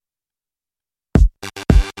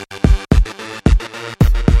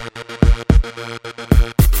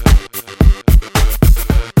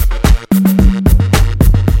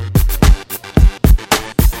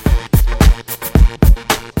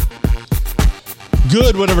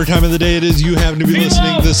Good, whatever time of the day it is you happen to be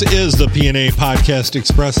listening. This is the PNA Podcast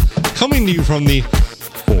Express coming to you from the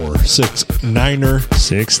 469er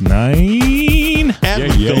 69.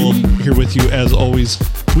 Adam Phillip here with you as always.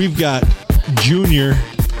 We've got Junior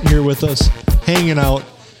here with us, hanging out,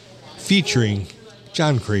 featuring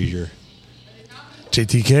John Crazier.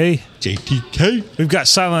 JTK. We've got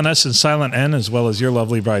Silent S and Silent N, as well as your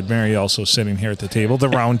lovely bride Mary, also sitting here at the table, the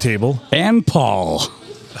round table. And Paul.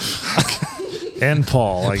 And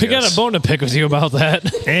Paul, I guess. We got a bone to pick with you about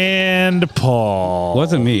that. And Paul.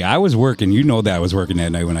 Wasn't me. I was working. You know that I was working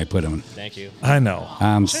that night when I put him. Thank you. I know.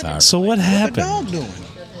 I'm sorry. So what happened?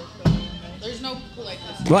 There's no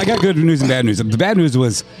politeness. Well, I got good news and bad news. The bad news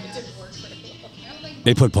was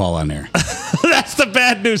they put Paul on there. That's the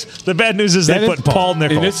bad news. The bad news is they put Paul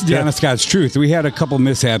Nichols. And this is the honest God's truth. We had a couple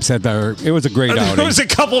mishaps at our. It was a great outing. There was a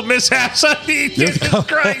couple mishaps. I mean, Jesus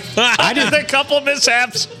Christ. I did a couple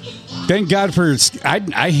mishaps. Thank God for.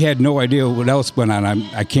 I had no idea what else went on.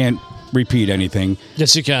 I can't repeat anything.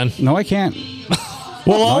 Yes, you can. No, I can't.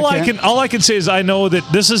 Well, No, all I can say is I know that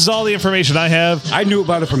this is all the information I have. I knew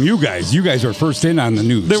about it from you guys. You guys were first in on the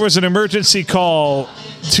news. There was an emergency call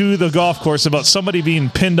to the golf course about somebody being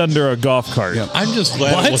pinned under a golf cart. Yep. I'm just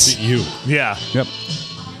glad it wasn't you. Yeah. Yep.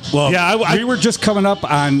 Well, Yeah, we were just coming up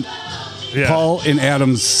on Yeah. Paul and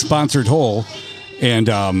Adam's sponsored hole, and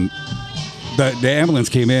the ambulance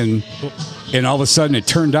came in, and all of a sudden it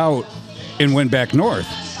turned out and went back north.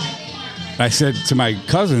 I said to my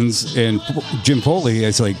cousins and Jim Foley,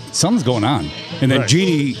 it's like, something's going on. And then Right.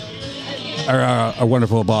 Jeannie, our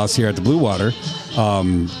wonderful boss here at the Blue Water,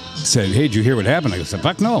 said, hey, did you hear what happened? I said,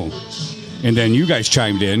 fuck no. And then you guys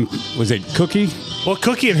chimed in. Was it Cookie? Well,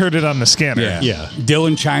 Cookie had heard it on the scanner. Yeah.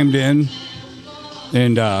 Dylan chimed in.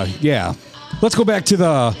 And, yeah. Let's go back to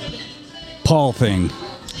the Paul thing.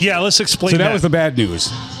 Yeah, let's explain So that was the bad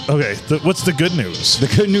news. Okay, what's the good news? The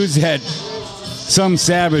good news had some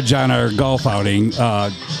savage on our golf outing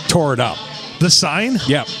tore it up. The sign?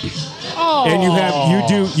 Yep. And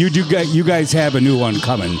you guys have a new one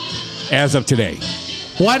coming as of today.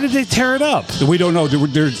 Why did they tear it up? We don't know.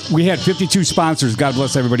 We had 52 sponsors. God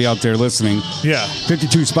bless everybody out there listening. Yeah.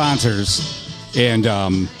 52 sponsors, and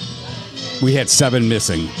we had 7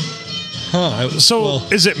 missing. So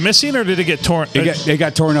is it missing or did it get torn? It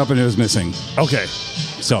got torn up and it was missing. Okay.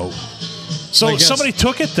 So So guess- somebody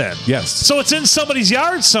took it then? yes. So it's in somebody's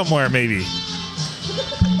yard somewhere, maybe.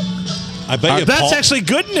 I bet you That's Paul, actually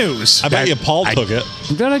good news. I bet you Paul took it.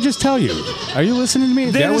 Did I just tell you? Are you listening to me?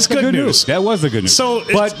 That was is the good good news. news. That was the good news. So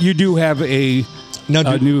it's- but you do have a Now,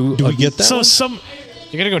 new. do we get that So one?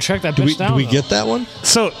 You gotta go track that Do bitch down. do we though. get that one?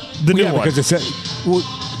 So the new Yeah, one. because it said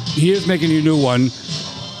he is making a new one.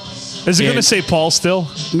 Is it going to and- say Paul still?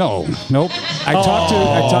 No, nope. I talked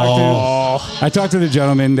to the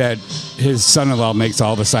gentleman that his son-in-law makes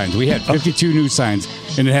all the signs. We had 52 new signs,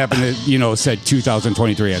 and it happened that said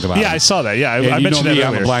 2023 at the bottom. Yeah, I saw that. Yeah, And I you mentioned know me, that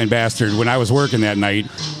I'm a earlier. blind bastard. When I was working that night,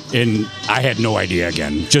 and I had no idea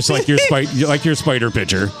again, just like your your spider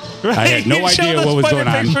picture. I had no You showed idea the what was spider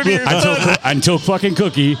going on picture to your son. until fucking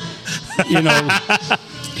Cookie,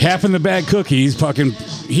 half in the bag cookies, fucking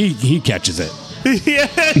he catches it. Yeah,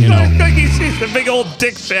 he sees the big old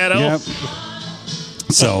dick shadow. Yep.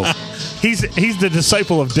 So He's the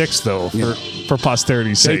disciple of dicks, though, for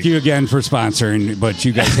posterity's sake. thank you again for sponsoring, but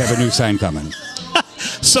you guys have a new sign coming.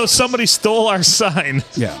 So somebody stole our sign.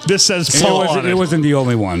 Yeah. This says And Paul on it wasn't the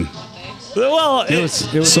only one. Well, It was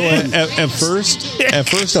So at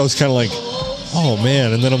first I was kind of like, oh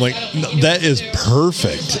man, and then I'm like, no, that is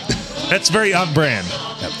perfect. that's very on brand.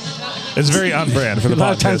 It's very on brand for the a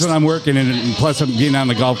lot of times podcast. when I'm working and plus I'm being on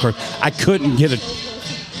the golf course, I couldn't get it.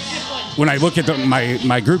 When I look at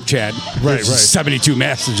my group chat, there's 72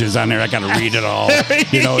 messages on there. I got to read it all, and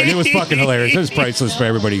it was fucking hilarious. It was priceless for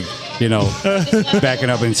everybody, backing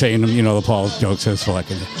up and saying, the Paul jokes is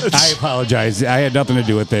fucking. I apologize. I had nothing to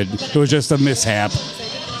do with it. It was just a mishap.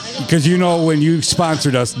 Because when you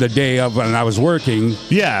sponsored us the day of when I was working,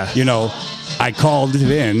 Yeah. I called it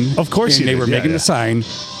in. Of course and you they did. were Yeah, making yeah. the sign.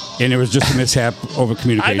 And it was just a mishap over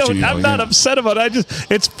communication. I'm not upset about it.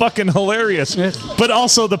 It's fucking hilarious. But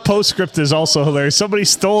also the postscript is also hilarious. Somebody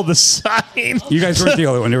stole the sign. You guys weren't the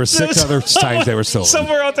only one. There were 6 other signs that were stolen.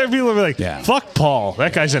 Somewhere out there, people were like, Yeah. fuck Paul.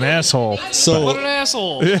 That guy's an asshole. What an So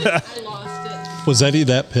asshole. was Eddie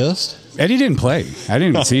that pissed? Eddie didn't play. I didn't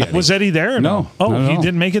even see Eddie. Was Eddie there? Or No. Oh, no, he no.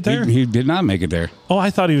 didn't make it there? He did not make it there. Oh,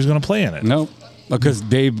 I thought he was going to play in it. Nope. Because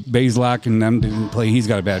Dave Baislock and them didn't play. He's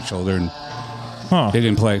got a bad shoulder, and they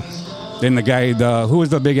didn't play. Then the guy, who was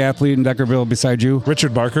the big athlete in Deckerville beside you?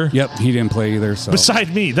 Richard Barker? Yep, he didn't play either. So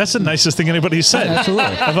Beside me. That's the nicest thing anybody said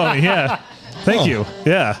absolutely. about me. Yeah. Thank you.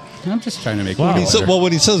 Yeah. I'm just trying to make. Wow. it Well,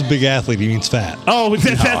 when he says big athlete, he means fat. Oh,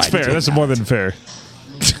 that's I fair. did That's more than fair.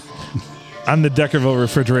 I'm the Deckerville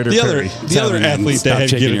refrigerator. The Perry. other athlete Stop that had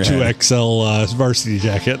to shaking get a your head. 2XL varsity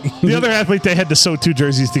jacket. The other athlete they had to sew 2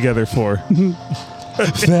 jerseys together for.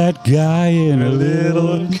 Fat guy in a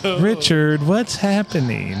little. Richard, what's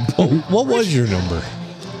happening? What was your number?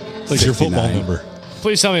 Like your football 69. number?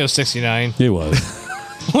 Please tell me it was 69. It was.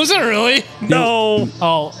 Was it really? No,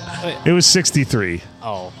 Oh. it was 63.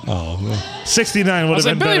 Oh. Oh, man. 69 I would was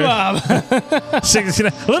have like, been Billy better. Bob.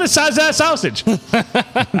 69. Look at the size of that sausage.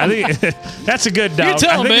 I think that's a good dog.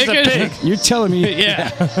 tell I think him, it's a bacon. pig. You're telling me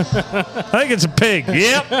Yeah. I think it's a pig.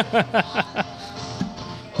 Yep.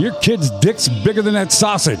 your kid's dick's bigger than that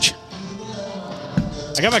sausage.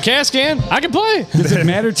 I got my CAT scan. I can play. Does it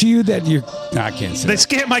matter to you that you're? No, I can't say. They that.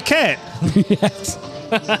 scanned my cat. Yes.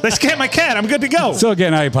 They scanned my cat. I'm good to go. So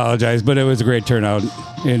again, I apologize, but it was a great turnout,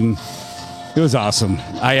 and it was awesome.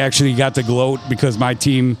 I actually got to gloat because my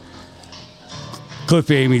team,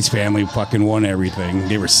 Cliff Amy's family, fucking won everything.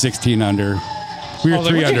 They were 16 under. We were Oh,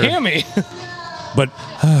 3 look under. at Hammy. But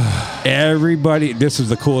everybody, this was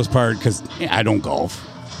the coolest part because I don't golf.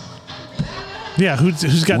 Yeah,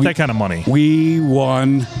 who's got that kind of money? We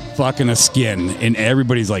won fucking a skin, and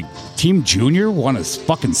everybody's like, Team Junior won a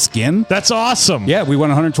fucking skin? That's awesome. Yeah, we won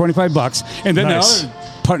 $125, and then Nice. the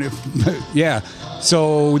other part, yeah.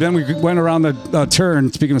 So then we went around the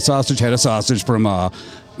turn. Speaking of sausage, had a sausage from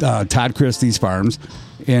Todd Christie's Farms,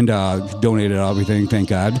 and donated everything. Thank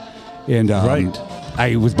God. And Right.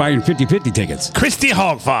 I was buying 50-50 tickets. Christie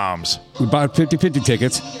Hog Farms. We bought 50-50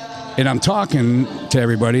 tickets, and I'm talking to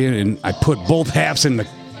everybody, and I put both halves in the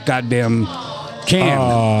goddamn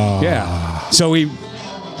can. Yeah. So we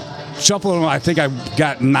shuffled them. I think I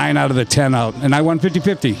got 9 out of the 10 out, and I won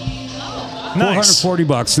 50-50. Nice.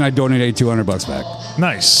 $440, and I donated $200 back.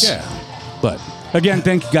 Nice. Yeah. But again,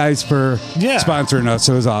 thank you guys for sponsoring us.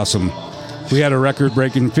 It was awesome. We had a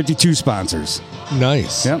record-breaking 52 sponsors.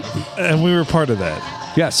 Nice. Yep. And we were part of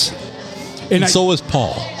that. Yes. And so was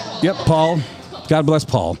Paul. Yep, Paul. God bless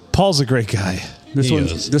Paul. Paul's a great guy. This He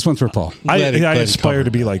one's is. this one's for Paul. Glad he I covered aspire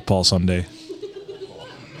to be that. like Paul someday.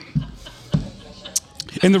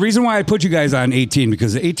 And the reason why I put you guys on 18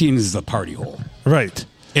 because 18 is the party hole, Right.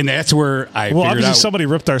 and that's where I Well, figured obviously out. somebody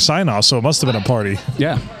ripped our sign off, so it must have been a party.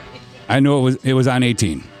 Yeah, I know it was on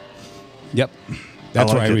 18. Yep,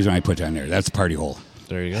 that's I like why it. the reason I put you on there. That's the party hole.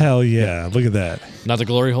 There you go. Hell yeah. Look at that. Not the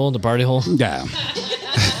glory hole, the party hole. Yeah.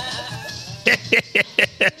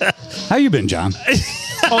 How you been, John?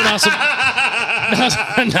 Oh, not so,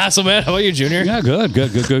 not so bad. How about you, Junior? Yeah, good.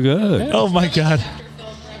 Oh my God.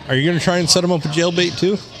 Are you going to try and set him up with jailbait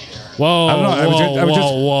too? Whoa, I don't know. I was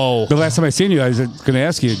just- whoa. The last time I seen you, I was going to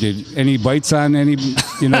ask you, did any bites on any,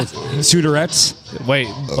 suitorettes? Wait,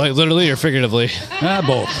 like literally or figuratively?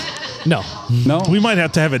 Both. No. No? We might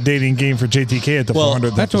have to have a dating game for JTK at the Well,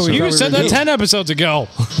 400th that's what we- episode. You said that 10 episodes ago.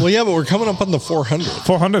 Well, yeah, but we're coming up on the 400.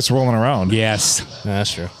 400's rolling around. Yes.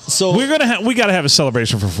 That's true. So We got to have a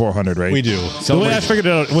celebration for 400, right? we do. The way I figured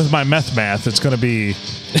it out with my math, it's going to be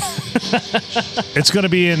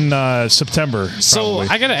in September. So probably.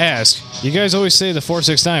 I gotta ask. You guys always say the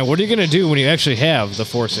 469. What are you gonna do when you actually have the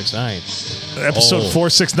 469? Episode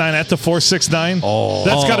 469 at the 469. Oh,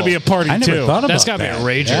 that's got to be a party I never too. thought about That's gotta that. be a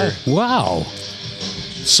rager. Yeah. Wow.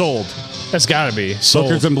 Sold. That's gotta be Sold.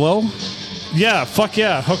 Hookers and blow? Yeah, fuck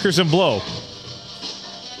yeah. Hookers and blow.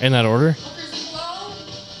 in that order.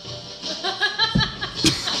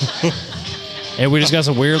 And we just got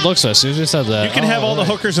some weird looks as soon as we said that. You can have all the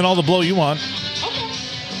hookers and all the blow you want.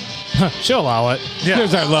 She'll allow it. Yeah.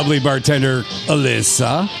 There's our lovely bartender,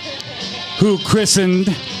 Alyssa, who christened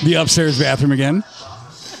the upstairs bathroom again.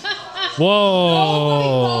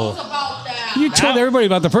 Whoa. About that. You told everybody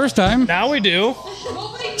about the first time. Now we do.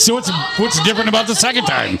 So what's different about the second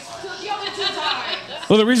time? The other 2 times.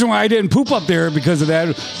 Well, the reason why I didn't poop up there because of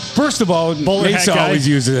that. First of all, Bowler hat Lisa guy. always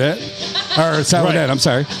uses it. Or Saladette, Right. I'm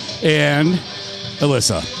sorry. And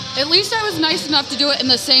Alyssa. At least I was nice enough to do it in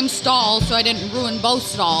the same stall so I didn't ruin both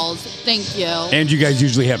stalls. Thank you. And you guys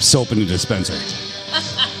usually have soap in the dispenser.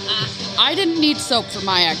 I didn't need soap for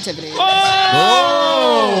my activity. Oh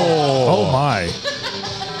my.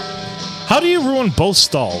 How do you ruin both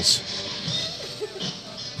stalls?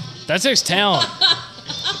 That takes talent.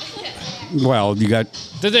 Well, you got...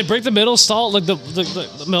 Did they break the middle stall, like the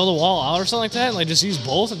middle of the wall out or something like that? And like just use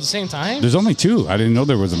both at the same time? There's only 2. I didn't know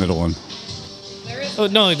there was a middle one. Oh,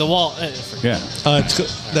 no, like the wall. Yeah.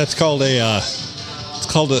 That's called a.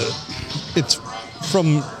 It's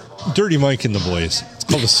from Dirty Mike and the Boys. It's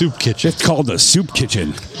called a soup kitchen. It's called a soup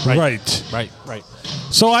kitchen. Right. Right.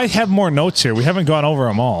 So I have more notes here. We haven't gone over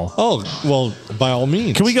them all. Oh, well, by all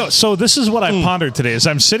means. Can we go? So this is what I pondered today as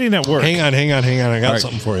I'm sitting at work. Hang on. I got right.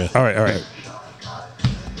 something for you. All right.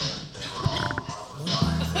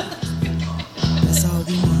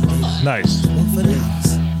 Nice.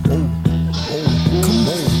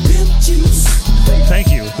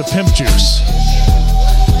 Thank you. The pimp juice.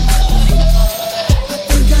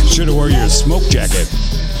 Should have wore your smoke jacket.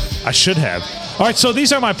 I should have. All right, so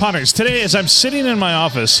these are my ponderings. Today, as I'm sitting in my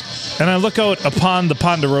office and I look out upon the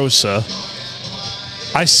Ponderosa,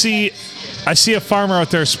 I see a farmer out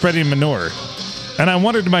there spreading manure. And I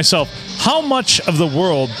wondered to myself, how much of the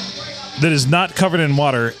world that is not covered in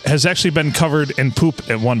water has actually been covered in poop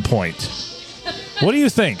at one point? What do you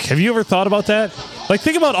think? Have you ever thought about that? Like,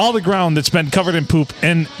 think about all the ground that's been covered in poop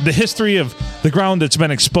and the history of the ground that's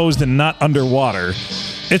been exposed and not underwater.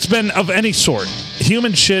 It's been of any sort.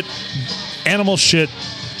 Human shit, animal shit,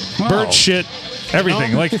 bird shit,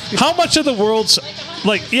 everything. Like, how much of the world's...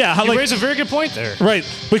 Like, yeah, how You like raise a very good point there. right,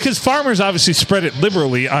 because farmers obviously spread it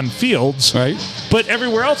liberally on fields, Right. But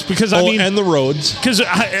everywhere else, because I mean, and the roads. because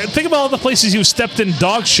think about all the places you stepped in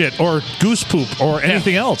dog shit or goose poop or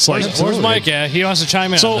anything else. Like, Where's Mike at? He wants to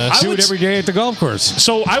chime in So on this. I Do would it every day at the golf course.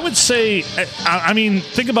 so I would say, I mean,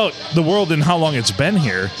 think about the world and how long it's been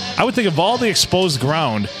here. I would think of all the exposed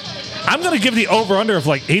ground. I'm going to give the over/under of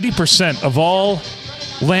like 80% of all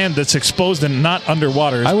land that's exposed and not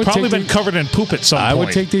underwater I has would probably take been the- covered in poop at some I point.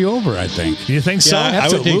 would take the over, I think. You think so? Yeah, I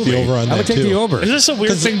would take the over on I that, would take too. the over. Is this a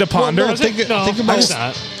weird thing to ponder? Well, no, think about it's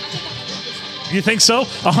not. You think so?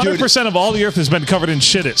 100% of all the earth has been covered in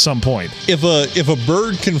shit at some point. if a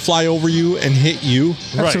bird can fly over you and hit you,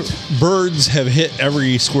 Right. birds have hit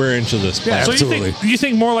every square inch of this planet. So Absolutely. you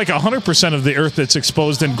think more like 100% of the earth that's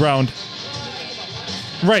exposed in ground.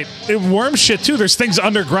 Right. Worm shit too. There's things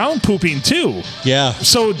underground pooping too. Yeah.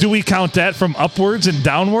 So do we count that from upwards and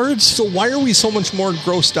downwards? So why are we so much more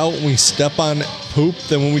grossed out when we step on poop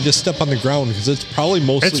than when we just step on the ground? Because it's probably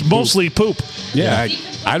mostly It's poop. mostly poop. Yeah,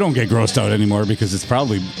 I don't get grossed out anymore because it's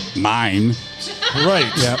probably mine. Right.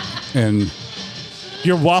 Yep. And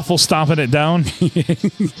You're waffle stomping it down.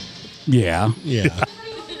 yeah. Yeah.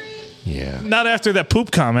 Yeah. Not after that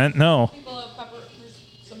poop comment. No.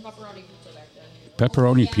 Some pepperoni pizza back there.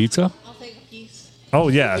 Pepperoni pizza? I'll take a piece. Oh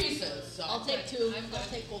yeah. I'll take two. I'll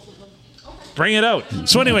take both of them. Bring it out.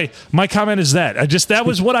 So anyway, my comment is that that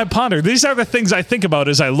was what I pondered. These are the things I think about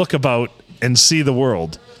as I look about and see the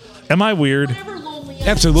world. Am I weird?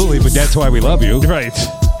 Absolutely, but that's why we love you. Right.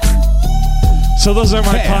 So those are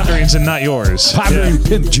my Yeah. ponderings and not yours. Pondering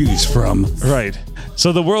pimp juice from Yeah. Right.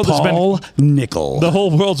 So the world has Paul Nickel. been the whole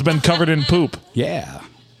world's been covered in poop. Yeah.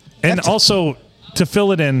 And also to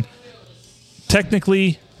fill it in,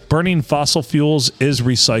 technically burning fossil fuels is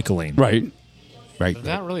recycling. Right. Right.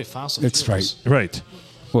 They're not really fossil That's fuels. Right.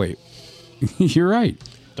 Wait. You're right.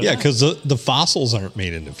 Yeah, because the fossils aren't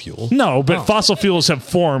made into fuel. No, but fossil fuels have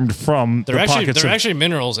formed from They're the actually pockets they're of, actually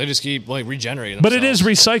minerals. They just keep like regenerating. but it is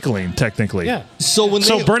themselves. recycling technically. Yeah. So when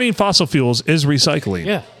So they, burning fossil fuels is recycling.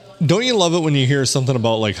 Yeah. don't you love it when you hear something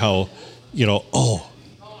about like how,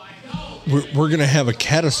 we're going to have a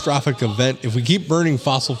catastrophic event. If we keep burning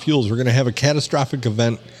fossil fuels, we're going to have a catastrophic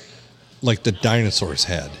event like the dinosaurs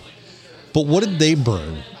had. But what did they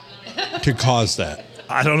burn to cause that?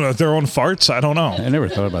 I don't know. Their own farts? I don't know. I never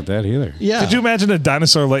thought about that either. Yeah. Could you imagine a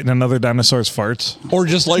dinosaur lighting another dinosaur's farts? Or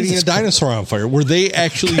just lighting a dinosaur on fire. Were they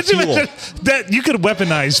actually Could you fuel? imagine that you could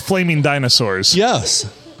weaponize flaming dinosaurs?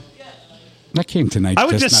 Yes. That came tonight. I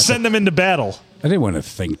would just not send them into battle. I didn't want to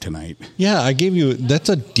think tonight. Yeah, I gave you. That's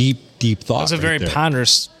a deep thought. That's a right very there.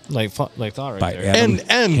 ponderous thought right By there. Adam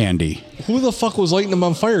And- Handy. Who the fuck was lighting them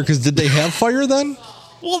on fire? Because did they have fire then?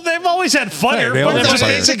 Well, they've always had fire. Right, they always Fire's had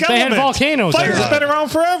a fire. basic They had element. volcanoes Fire's there. been around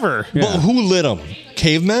forever. Yeah. But who lit them?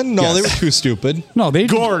 Cavemen? No, Yes. they were too stupid. No, they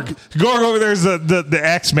Gorg over there is the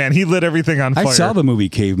axe man. He lit everything on fire. I saw the movie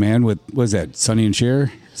Caveman with, what was that, Sonny and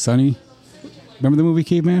Cher? Sonny? Remember the movie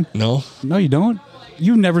Caveman? No, No, you don't?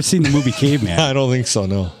 You've never seen the movie Caveman. I don't think so.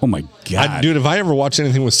 No, Oh, my God. dude. If I ever watch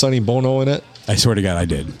anything with Sonny Bono in it, I swear to God, I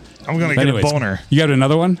did. I'm gonna get Anyways, a boner. You got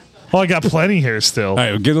another one? Well, I got plenty here still. All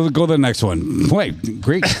right, go to the next one. Boy,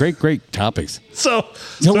 great topics. So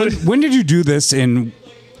So when did you do this? And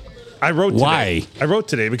I wrote today. Why? I wrote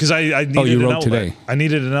today because I needed you an wrote outlet. today. I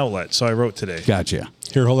needed an outlet, so I wrote today. gotcha.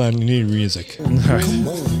 here, hold on. You need music. All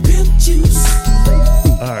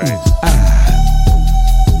right.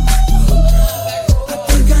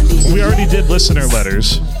 We already did listener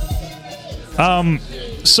letters.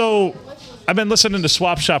 So I've been listening to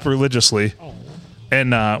Swap Shop religiously,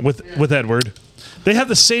 and with Edward, they have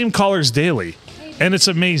the same callers daily, and it's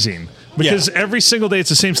amazing because every single day it's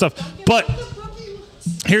the same stuff. But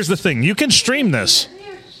here's the thing. You can stream this.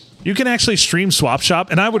 You can actually stream Swap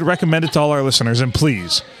Shop, and I would recommend it to all our listeners. And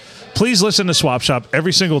please listen to Swap Shop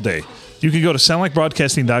every single day. You can go to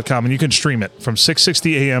soundlikebroadcasting.com and you can stream it from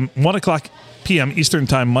 6:60 a.m., 1 o'clock p.m. Eastern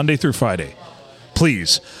Time, Monday through Friday.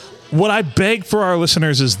 Please. What I beg for our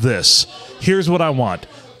listeners is this. Here's what I want.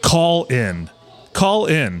 Call in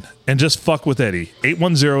and just fuck with Eddie.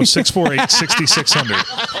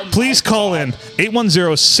 810-648-6600. Please call in.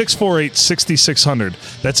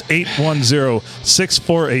 810-648-6600. That's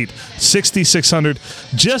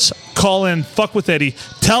 810-648-6600. Just call in. Fuck with Eddie.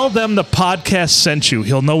 Tell them the podcast sent you.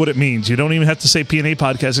 He'll know what it means. You don't even have to say P&A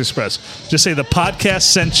Podcast Express. Just say the podcast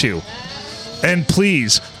sent you. And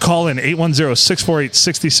please call in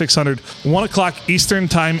 810-648-6600, 1 o'clock Eastern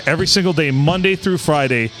Time every single day, Monday through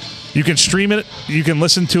Friday. You can stream it. You can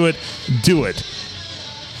listen to it. Do it.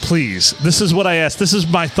 Please. This is what I asked. This is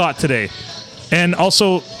my thought today. And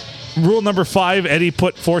also, rule number 5, Eddie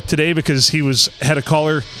put forth today because he had a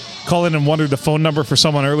caller call in and wondered the phone number for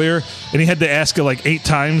someone earlier, and he had to ask it like 8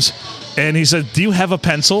 times. And he said, do you have a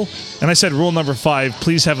pencil? And I said, rule number 5,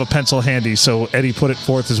 please have a pencil handy. So Eddie put it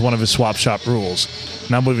forth as one of his Swap Shop rules.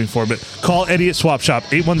 Now moving forward. But call Eddie at Swap Shop,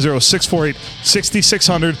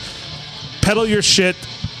 810-648-6600. Peddle your shit.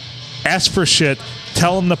 Ask for shit.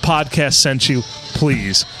 Tell them the podcast sent you.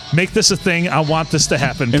 Please. Make this a thing. I want this to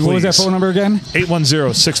happen, And please. what was that phone number again?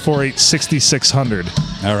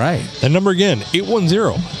 810-648-6600. All right. That number again,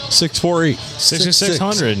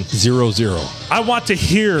 810-648-6600. I want to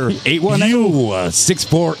hear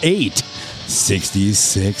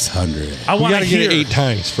 810-648-6600. I We want got to to get hear it 8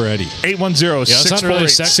 times for Eddie.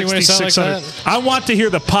 810-648-6600. I want to hear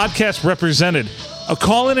the podcast represented.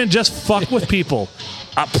 Call in and just fuck with people.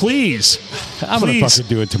 Please. I'm going to fucking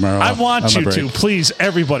do it tomorrow. I want on my you break. to. Please,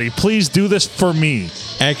 everybody, please do this for me.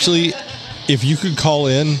 Actually, if you could call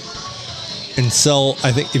in and sell,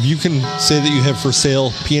 I think if you can say that you have for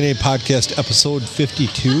sale P&A Podcast episode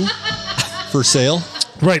 52 for sale.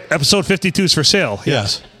 Right. Episode 52 is for sale.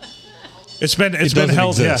 Yes. It's been doesn't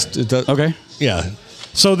held. exist. Yeah. It does, Okay. yeah.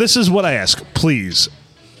 So this is what I ask. Please.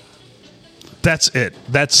 That's it.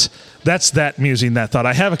 That's that musing that thought.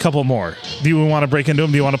 I have a couple more. Do you want to break into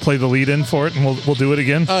them? Do you want to play the lead in for it, and we'll do it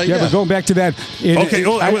again? Yeah, but going back to that, Okay,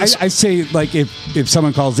 well, I say, like, if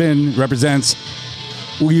someone calls in, represents,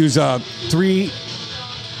 we'll use 3.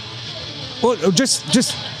 Well, just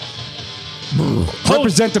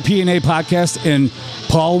represent the P&A podcast, and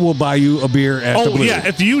Paul will buy you a beer at the Blue. Yeah.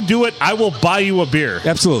 If you do it, I will buy you a beer.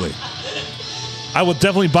 Absolutely. I will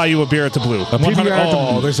definitely buy you a beer at the Blue. PBR at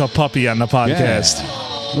the Blue. There's a puppy on the podcast. Yeah.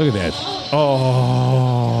 Look at that.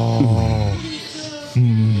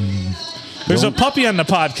 There's a puppy on the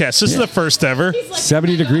podcast. This is the first ever.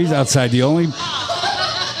 70 degrees outside. The only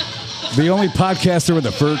podcaster with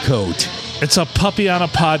a fur coat. It's a puppy on a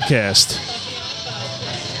podcast.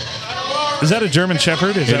 Is that a German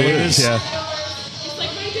Shepherd? Is that what it is? Yeah.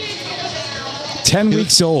 10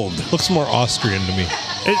 weeks old. Looks more Austrian to me.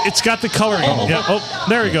 It's got the coloring. Yeah. Oh,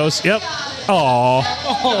 there he goes. Yep.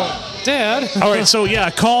 Aw. Dad. All right, so yeah,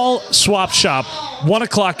 call Swap Shop, 1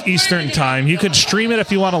 o'clock Eastern Time. You can stream it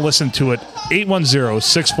if you want to listen to it,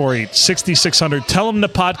 810-648-6600. Tell them the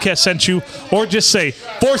podcast sent you, or just say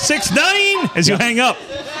 469 as you hang up.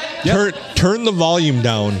 Turn the volume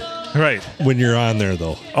down Right. when you're on there,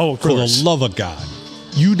 though. Oh, of for course. the love of God.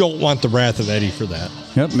 You don't want the wrath of Eddie for that.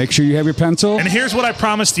 Yep. Make sure you have your pencil. And here's what I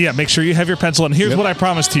promised. Yeah, make sure you have your pencil. And here's what I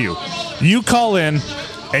promised to you. You call in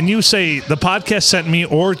and you say, the podcast sent me,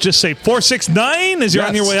 or just say 469 as you're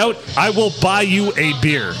on your way out. I will buy you a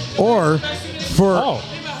beer. Or for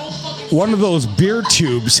one of those beer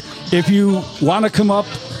tubes, if you want to come up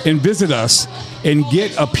and visit us and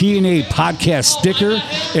get a P&A podcast sticker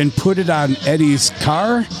and put it on Eddie's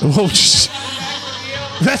car. Whoa,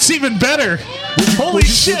 that's even better. Holy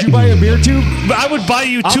shit. Would you buy a beer tube? I would buy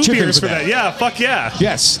you I'll 2 chip in beers for for that. that. Yeah, fuck yeah.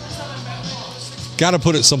 Yes. Got to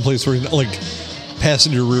put it someplace where, like,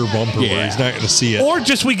 passenger rear bumper where he's not going to see it. Or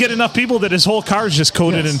just we get enough people that his whole car is just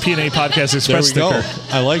coated in P&A Podcast Express there we sticker.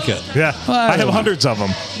 go. I like it. Yeah, I have hundreds of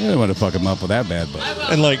them. I don't want to fuck him up with that bad, but.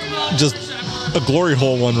 And, like, just a glory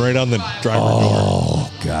hole one right on the driver door. Oh,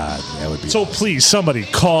 God. That would be. So please, somebody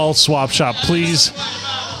call Swap Shop, please.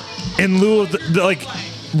 In lieu of like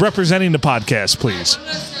representing the podcast, please.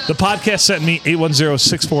 The podcast sent me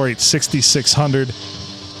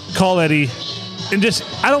 810-648-6600. Call Eddie. And just,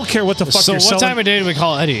 I don't care what the fuck So you're what selling. time of day do we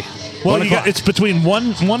call Eddie? Well, it's between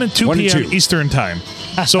 1 and 2 1 and p.m. 2. Eastern time.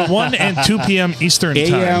 So 1 and 2 p.m. Eastern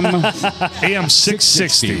time. AM AM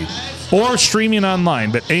 660. or streaming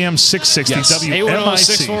online at AM 660 Yes.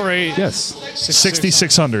 WMIC 810-648. Yes.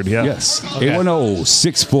 6600. Yeah. Yes.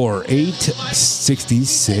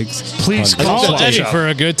 810-648-6600. Please call Call us Eddie for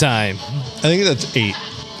a good time. I think that's 8.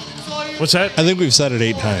 What's that? I think we've said it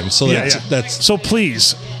 8 times. So that's So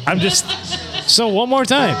please, I'm just. So one more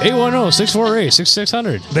time.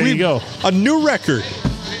 810-648-6600. There you go. a new record.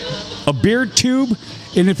 A beer tube,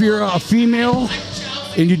 and if you're a female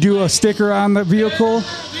and you do a sticker on the vehicle,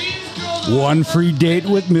 one free date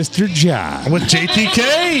with Mr. John. With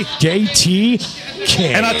JTK. JTK.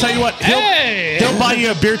 And I'll tell you what, he'll buy you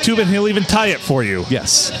a beer tube and he'll even tie it for you.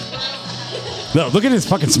 Yes. No, look at his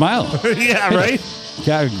fucking smile. Yeah, right?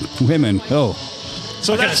 God, women. Oh.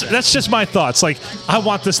 So that's just my thoughts. Like, I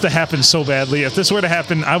want this to happen so badly. If this were to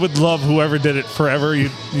happen, I would love whoever did it forever.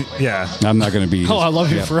 Yeah. I'm not going to be. Oh, I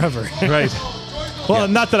love you forever. Right. Well,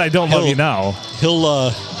 not that I don't love you now. He'll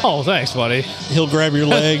Oh, thanks, buddy. he'll grab your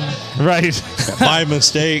leg Right. by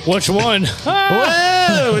mistake. Which one?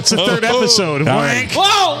 Whoa! It's the third episode. All right.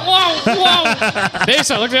 Wank. Whoa!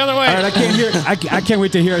 Jason, look the other way. All right, I can't hear. I can't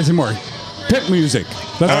wait to hear some more. Pit music.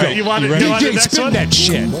 Let's All go. right, you want it? ready? You want the DJ, next spin one? that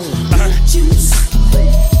shit.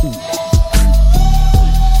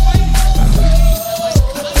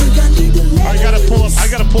 I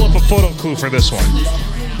gotta pull up a photo clue for this one.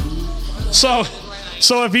 So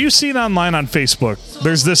have you seen online on Facebook?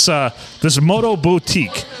 There's this moto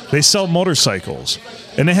boutique. They sell motorcycles,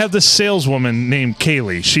 and they have this saleswoman named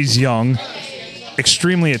Kaylee. She's young,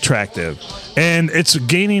 extremely attractive, and it's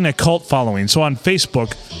gaining a cult following. So on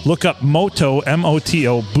Facebook, look up Moto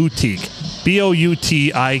MOTO Boutique,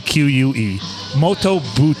 BOUTIQUE, Moto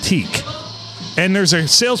Boutique, and there's a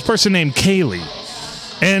salesperson named Kaylee.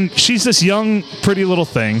 And she's this young, pretty little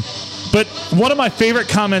thing. But one of my favorite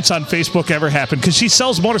comments on Facebook ever happened, because she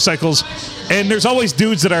sells motorcycles, and there's always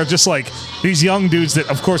dudes that are just like these young dudes that,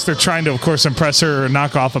 of course, they're trying to, of course, impress her or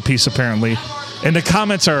knock off a piece, apparently. And the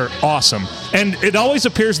comments are awesome. And it always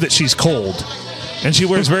appears that she's cold, and she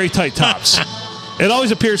wears very tight tops. It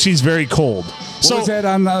always appears she's very cold. What was that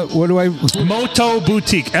on the? What do I? Moto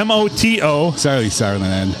Boutique, MOTO. Sorry,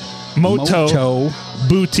 Sarlin. Moto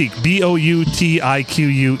Boutique,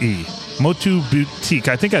 BOUTIQUE. Moto Boutique.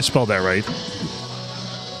 I think I spelled that right.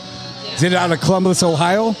 Is it out of Columbus,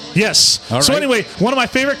 Ohio? Yes. All So right. anyway, one of my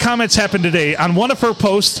favorite comments happened today. On one of her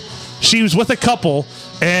posts, she was with a couple,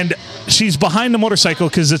 and she's behind the motorcycle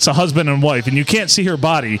because it's a husband and wife, and you can't see her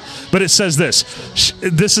body, but it says this.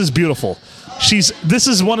 This is beautiful. This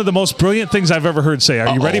is one of the most brilliant things I've ever heard say.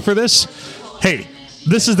 Are you ready for this? Hey,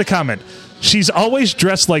 this is the comment. She's always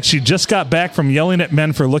dressed like she just got back from yelling at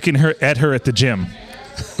men for looking at her at the gym.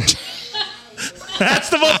 That's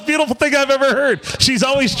the most beautiful thing I've ever heard. She's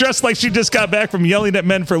always dressed like she just got back from yelling at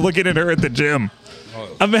men for looking at her at the gym.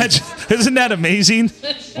 Imagine, isn't that amazing?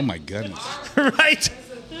 Oh my goodness! Right?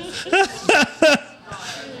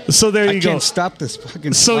 So there you I go. can't stop this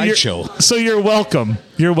fucking So slideshow. you're welcome.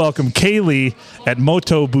 You're welcome, Kaylee at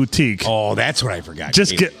Moto Boutique. Oh, that's what I forgot.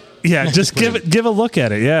 Just give a look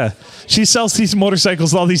at it. Yeah, she sells these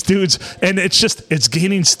motorcycles, all these dudes, and it's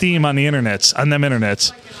gaining steam on the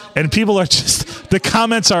internets, and people are just, the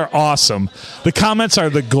comments are awesome. The comments are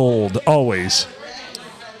the gold always.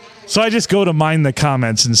 So I just go to mine the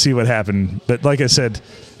comments and see what happened. But like I said,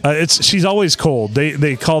 she's always cold.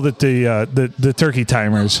 They called it the turkey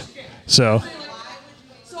timers. So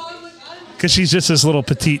because she's just this little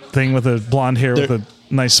petite thing with a blonde hair with a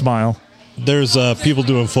nice smile. There's people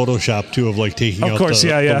doing Photoshop too of like taking Of out course,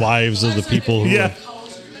 the wives of the people. Who Yeah.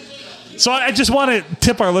 So I just want to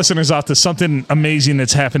tip our listeners off to something amazing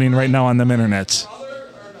that's happening right now on them internets.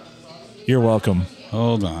 You're welcome.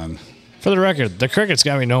 Hold on. For the record, the crickets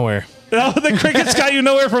got me nowhere. Oh, the crickets got you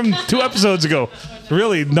nowhere from 2 episodes ago.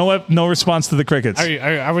 Really, no response to the crickets.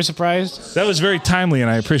 Are we surprised? That was very timely,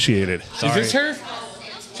 and I appreciate it. Is this her?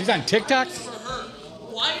 She's on TikTok.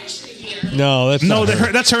 No, that's No, not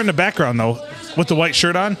her. that's her in the background though, with the white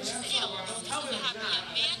shirt on.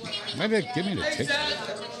 Maybe give me the TikTok.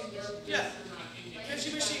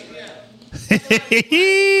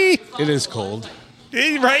 It is cold.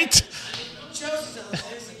 Right?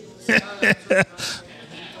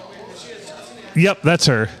 Yep, that's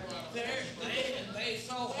her.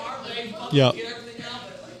 Yeah.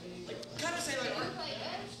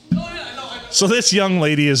 So this young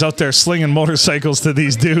lady is out there slinging motorcycles to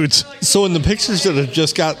these dudes. So in the pictures that have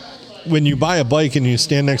just got, when you buy a bike and you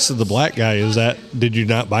stand next to the black guy, did you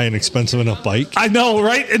not buy an expensive enough bike? I know,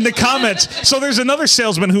 right? In the comments. So there's another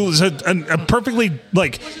salesman who's a perfectly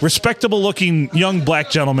respectable looking young black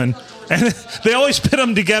gentleman, And they always pit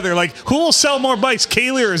them together. Like, who will sell more bikes,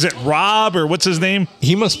 Kaylee or is it Rob or what's his name?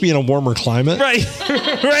 He must be in a warmer climate. Right.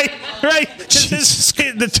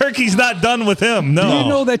 The turkey's not done with him. No. Do you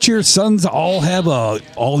know that your sons all have a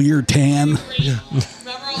all-year tan?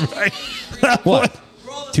 Right. What?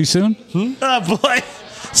 Too soon? Oh, boy.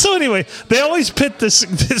 So anyway, they always pit this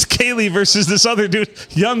Kaylee versus this other dude,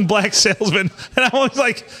 young black salesman. And I'm always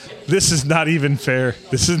like, this is not even fair.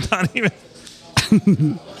 This is not even...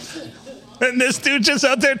 And this dude just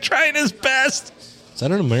out there trying his best. Is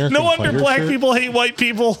that an American No wonder Fighter black shirt? people hate white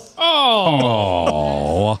people.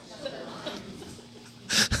 Oh.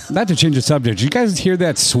 Not to change the subject. Did you guys hear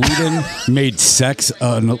that Sweden made sex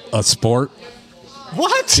a sport?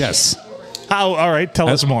 What? Yes. How? All right, tell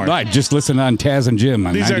us more. Right, just listen on Taz and Jim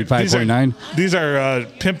on 95.9. These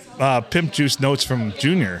are pimp juice notes from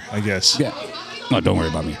Junior, I guess. Yeah. No, don't worry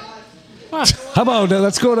about me. How about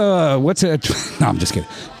let's go to what's it? No, I'm just kidding.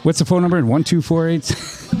 What's the phone number? 1248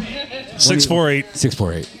 648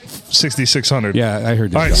 648. 6600. Yeah, I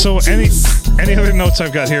heard this. All right, so any other notes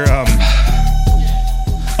I've got here?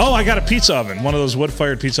 Oh, I got a pizza oven, one of those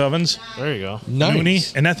wood-fired pizza ovens. There you go. Nice. Mooney,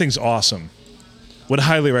 and that thing's awesome. Would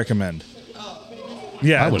highly recommend.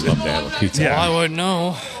 Yeah, I would love to have a pizza. Yeah. I wouldn't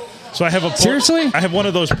know. So I have Seriously? I have one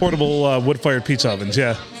of those portable wood-fired pizza ovens.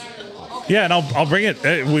 Yeah, yeah, and I'll bring it.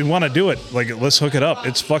 We want to do it. Like, let's hook it up.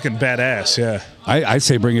 It's fucking badass. Yeah, I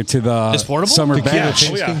say bring it to the It's portable? summer The bash.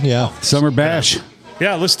 Oh, yeah. Yeah. Summer bash.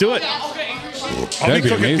 yeah. Let's do it. I'll That'd be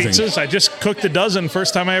be cooking amazing. pizzas. I just cooked a dozen.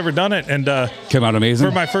 First time I ever done it, and Came out amazing.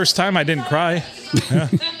 for my first time, I didn't cry.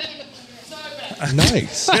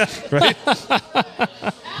 Nice. Yeah, right.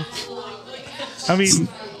 I mean,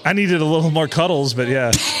 I needed a little more cuddles, but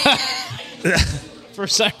yeah, For a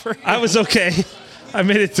sec. I was okay. I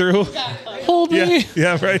made it through. Hold me. Yeah,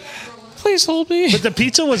 yeah, right. Please hold me. But the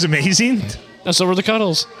pizza was amazing. And so were the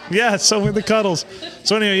cuddles. Yeah, so were the cuddles.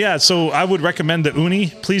 So anyway, yeah. So I would recommend the Uni.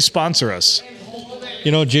 Please sponsor us.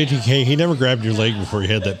 You know, JTK, he never grabbed your leg before he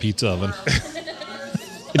had that pizza oven.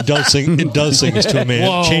 It does things to a man.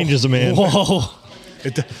 Whoa. It changes a man. Whoa.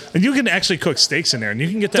 And you can actually cook steaks in there, and you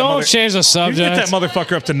can get that. Don't change the You subject. can get that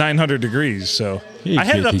motherfucker up to 900 degrees. So You I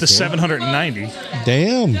had it up to JTK. 790.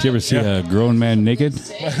 Damn. Did you ever see a grown man naked?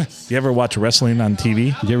 You ever watch wrestling on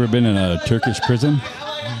TV? You ever been in a Turkish prison?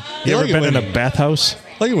 You ever like it been in when- a bathhouse?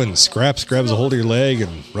 Like it when Scraps grabs a hold of your leg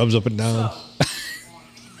and rubs up and down.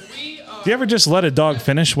 Do you ever just let a dog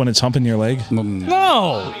finish when it's humping your leg?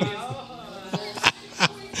 No.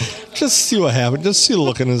 Just see what happened. Just see the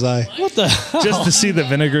look in his eye. What the hell? Just to see the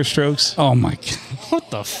vinegar strokes? Oh my god. What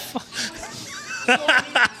the fuck?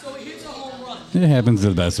 It happens to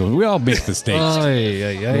the best of us. We all make mistakes.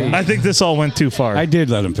 I think this all went too far. I did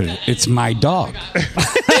let him finish. It's my dog.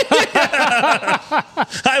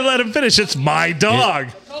 I let him finish. It's my dog.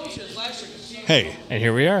 Hey, And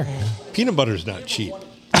here we are. peanut butter's not cheap.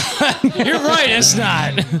 You're right, it's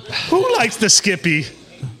not. Who likes the Skippy?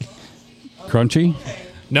 Crunchy?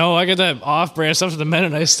 No, I get that off-brand stuff from the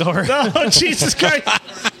Mennonite store. Oh, Jesus Christ.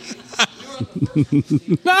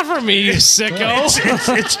 Not for me, you sicko.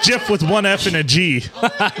 It's Jif with one F and a G.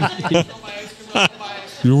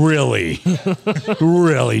 Really?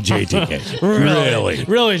 Really, JTK? Really?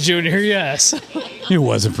 Really, Junior, yes. It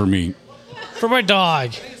wasn't for me. For my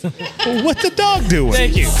dog. What the dog doing?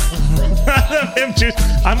 Thank you.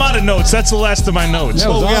 I'm out of notes. That's the last of my notes. That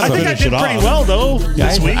was I awesome. think I Finish did it pretty off. well, though,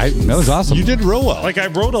 this week. That was awesome. You did real well. Like, I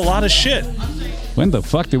wrote a lot of shit. When the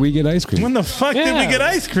fuck did we get ice cream? When the fuck did we Yeah. get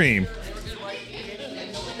ice cream?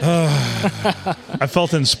 I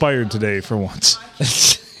felt inspired today for once.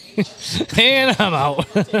 And I'm out.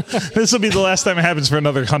 This will be the last time it happens for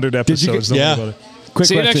another 100 episodes. Don't worry Yeah. about it. Quick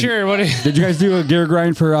See you question. next year, everybody. Did you guys do a gear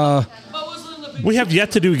grind for? We have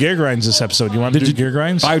yet to do gear grinds this episode. You want to do gear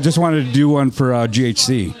grinds? I just wanted to do one for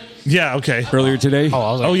GHC Yeah, okay. earlier today. Oh,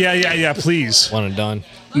 I was like, Oh, yeah, please. one and done.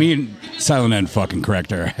 Me and Silent N fucking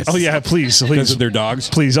correct our ass. Oh, yeah, please. Because Please. of their dogs.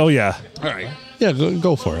 Please. Oh, yeah. Yeah,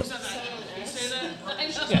 go for it.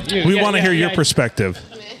 We want to hear your perspective.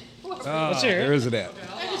 Let's hear Where it. is it at?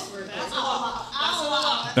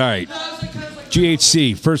 All right.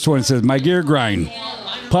 GHC. First one says, my gear grind.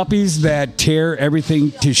 Puppies that tear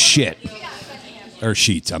everything to shit. Or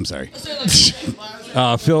sheets, I'm sorry.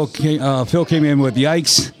 Phil came in with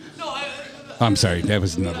yikes. I'm sorry, that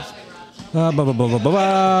was another. Blah, blah, blah, blah, blah,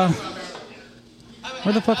 blah.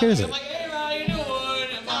 Where the fuck is it?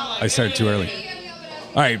 I started too early.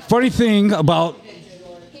 All right, funny thing about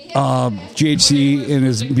GHC and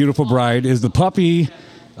his beautiful bride is the puppy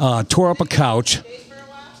tore up a couch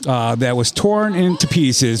that was torn into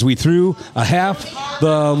pieces. We threw a half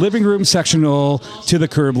the living room sectional to the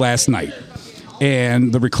curb last night.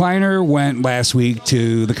 And the recliner went last week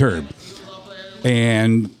to the curb.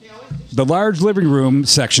 And the large living room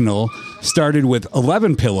sectional started with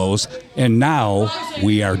 11 pillows, and now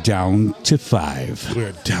we are down to 5.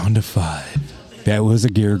 We're down to 5. That was a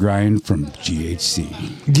gear grind from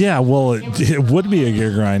GHC. Yeah, well, it would be a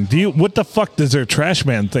gear grind. What the fuck does their trash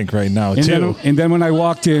man think right now, too? And then when I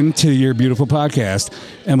walked into your beautiful podcast,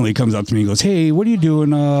 Emily comes up to me and goes, "Hey, what are you doing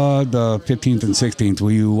the 15th and 16th?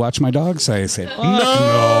 Will you watch my dogs?" I said,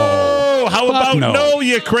 No! How about no. no,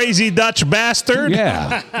 you crazy Dutch bastard?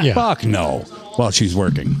 Yeah. Yeah. Fuck no. While she's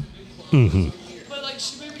working. Mm-hmm.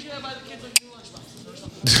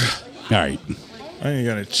 All right. I ain't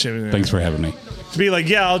gonna chip in there. Thanks for having me. To be like,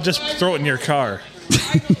 yeah, I'll just throw it in your car.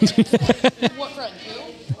 What friend? You?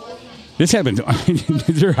 This happened.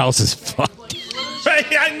 Your house is fucked. Right?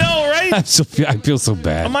 I know, right? I feel so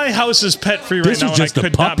bad. My house is pet free right This now, was and I just a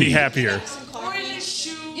could not be puppy. happier.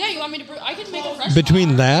 Yeah, you want me to? I can make a fresh.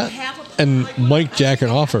 Between that and Mike jacking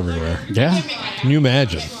off everywhere, Yeah. can you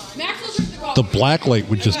imagine? The black light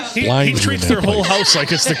would just He blind you. treats in their that whole place. house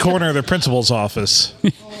like it's the corner of their principal's office.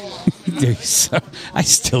 I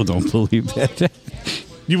still don't believe that.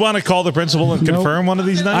 You want to call the principal and Nope. confirm one of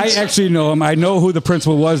these I nights? actually know him. I know who the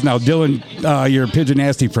principal was now. Dylan, your Pigeon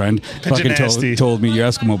Nasty friend, Nasty. told me, your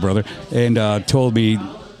Eskimo brother, and told me,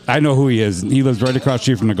 I know who he is. He lives right across the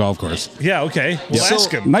street from the golf course. Yeah, okay. We'll So,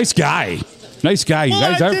 ask him. Nice guy. Nice guy. You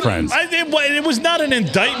guys are friends. It was not an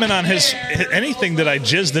indictment on anything that I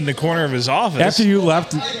jizzed in the corner of his office. After you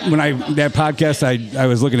left, that podcast, I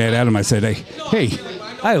was looking at Adam. I said, hey,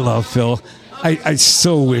 I love Phil. I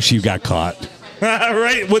so wish you got caught.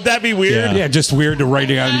 Right? Would that be weird? Yeah, just weird to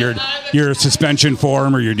write on your suspension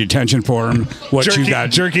form or your detention form what you got.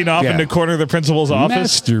 Jerking off Yeah. in the corner of the principal's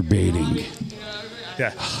office? Masturbating.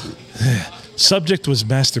 Yeah. Subject was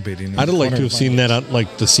masturbating. in I'd the have liked corner to of have my seen that on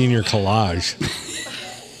like the senior collage.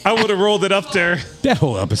 I would have rolled it up there. That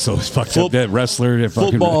whole episode was fucked up. That wrestler, that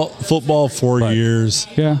fucking Football 4 But- years.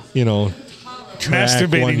 Yeah. You know, track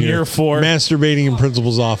Masturbating 1 year 4. Masturbating in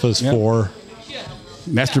principal's office Yep. 4.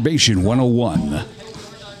 Masturbation 101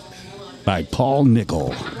 by Paul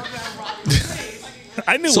Nickel.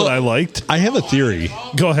 I knew So- what I liked. I have a theory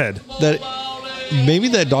Go ahead. that maybe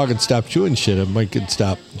that dog would stop chewing shit and Mike could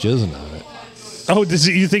stop jizzing on it. Oh,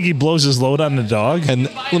 you think he blows his load on the dog? And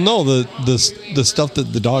well, no, the stuff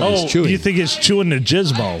that the dog Oh, is chewing. you think it's chewing the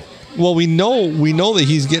gizmo? Well, we know that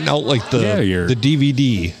he's getting out like the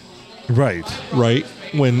DVD, Right. right?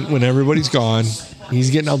 When everybody's gone, he's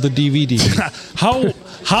getting out the DVD.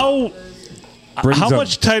 How Brings up-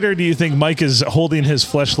 much tighter do you think Mike is holding his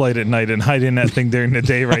fleshlight at night and hiding that thing during the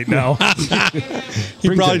day right now? He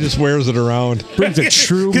probably just wears it around. Brings a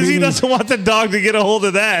true Because he meaning. doesn't want the dog to get a hold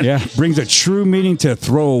of that. Yeah, brings a true meaning to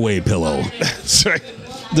throwaway pillow. That's right.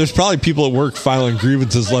 There's probably people at work filing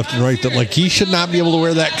grievances left and right that like he should not be able to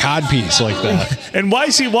wear that cod piece like that. And why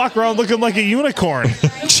does he walk around looking like a unicorn?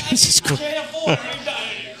 Jesus Christ.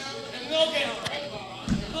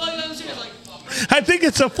 I think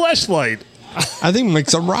it's a fleshlight. I think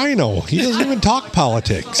Mike's a rhino. He doesn't even talk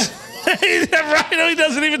politics. Rhino, he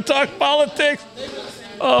doesn't even talk politics.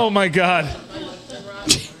 Oh my God.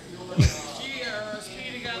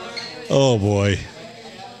 Oh boy.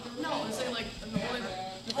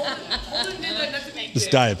 This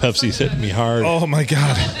Diet Pepsi's hitting me hard. Oh my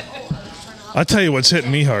God. I'll tell you what's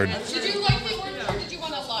hitting me hard. Did you like the order or did you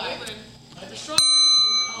want to lie?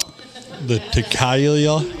 The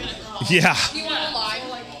Tequila. Yeah. You want to lie?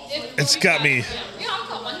 It's got me. Yeah, I'll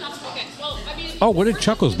cut one. Okay. Well, I mean, Oh, what did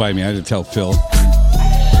Chuckles buy me? I had to tell Phil.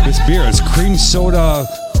 This beer is cream soda,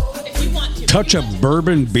 if you want to. touch of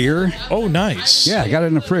bourbon beer. Oh, nice. Yeah, I got it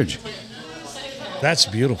in the fridge. That's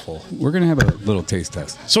beautiful. We're going to have a little taste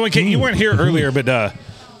test. So, in case you weren't here earlier, but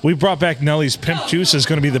we brought back Nelly's Pimp Juice. Is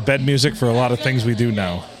going to be the bed music for a lot of things we do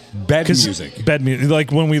now. Bed music. Bed music.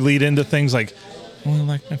 Like when we lead into things like, oh, I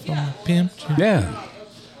like my phone, Pimp Juice. Yeah.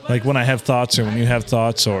 Like when I have thoughts or when you have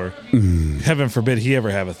thoughts or heaven forbid he ever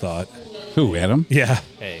have a thought. Who, Adam? Yeah.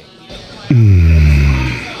 Hey.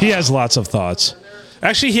 He has lots of thoughts.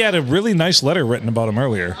 Actually, he had a really nice letter written about him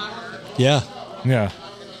earlier. Yeah. Yeah.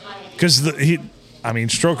 Because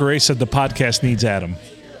Stroker Ace said the podcast needs Adam.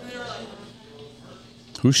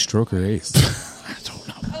 Who's Stroker Ace?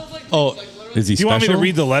 Oh, Is he Do you special? want me to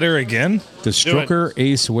read the letter again? Does Stroker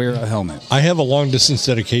Ace wear a helmet? I have a long distance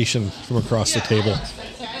dedication from across the table.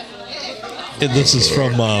 This is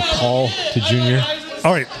from Paul to Junior.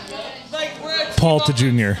 All right. Paul to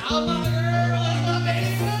Junior.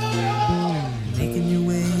 Making your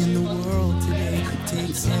way in the world today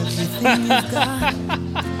takes everything you've got.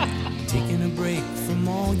 Taking a break from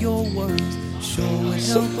all your worries. sure would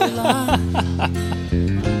help a lot.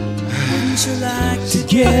 Wouldn't you like to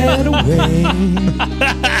get away?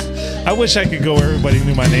 I wish I could go where everybody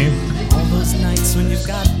knew my name. All those nights when you've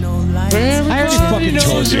got no lights. I already fucking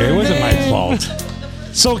told you. It wasn't my fault.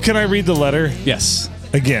 So can I read the letter? Yes.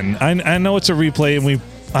 Again, I know it's a replay, and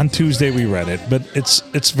on Tuesday we read it, but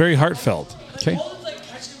it's very heartfelt. Okay.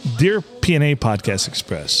 Dear P&A Podcast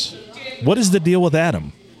Express, what is the deal with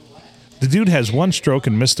Adam? The dude has one stroke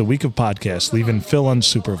and missed a week of podcasts, leaving Phil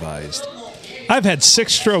unsupervised. I've had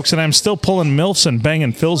 6 strokes, and I'm still pulling MILFs and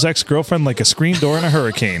banging Phil's ex-girlfriend like a screen door in a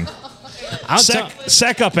hurricane.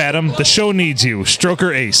 Sack up, Adam. The show needs you.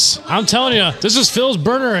 Stroker Ace. I'm telling you, this is Phil's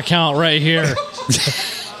burner account right here.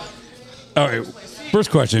 All right. First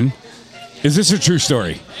question. Is this a true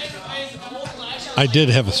story? I did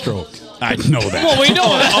have a stroke. I know that. Well, we know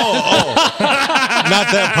that.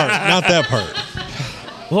 Not that part. Not that part.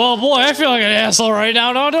 Well, boy, I feel like an asshole right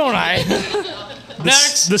now, don't I?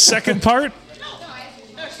 Next. The second part?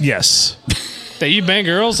 Yes. That you bang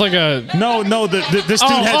girls like a... No. This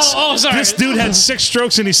dude sorry. This dude had 6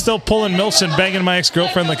 strokes and he's still pulling MILFs and banging my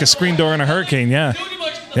ex-girlfriend like a screen door in a hurricane. Yeah.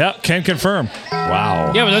 Yeah. Can confirm.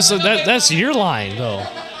 Wow. Yeah, but that's your line though.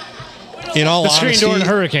 In all The screen honesty, door in a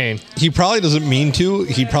hurricane. he probably doesn't mean to.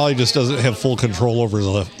 He probably just doesn't have full control over his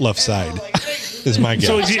left side. Is my guess.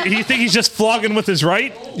 So you think he's just flogging with his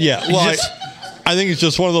right? Yeah. Well, I think it's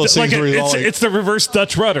just one of those things where he's all like, it's the reverse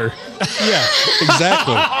Dutch rudder. yeah,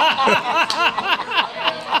 exactly.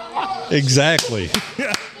 Exactly.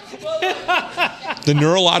 The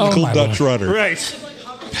neurological Dutch rudder. Right.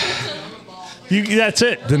 That's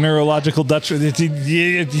it. The neurological Dutch rudder.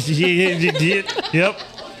 Yep. Yep.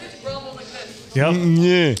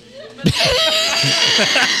 Yeah.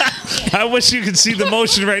 I wish you could see the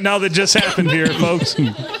motion right now that just happened here, folks.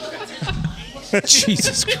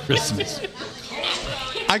 Jesus Christmas.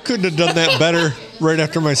 I couldn't have done that better right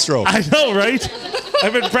after my stroke. I know, right?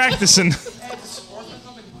 I've been practicing.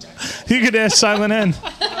 You could ask Silent N.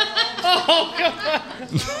 Oh, God.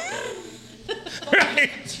 Right.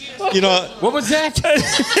 You know, What was that?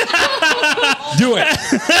 Do it.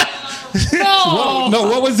 No. No,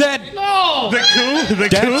 what was that? No. The coup? The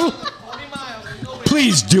That- coup?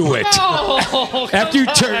 Please do it. Oh,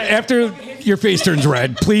 After your face turns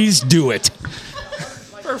red, please do it.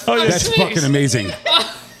 Oh, yeah. That's fucking amazing.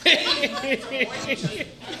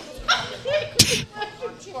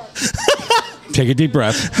 Take a deep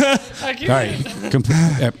breath. All right.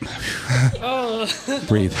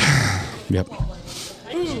 Breathe. Yep.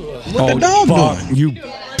 what the dog fuck. doing? You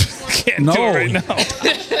Can't No. do it right now.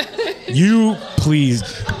 You please.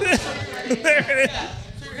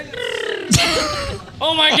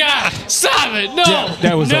 oh my God! Stop it! No,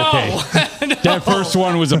 That was no. okay. No. That first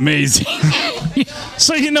one was amazing.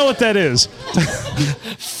 So you know what that is.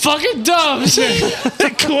 Fucking doves. They're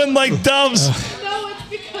cooing like doves. No, it's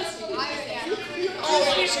because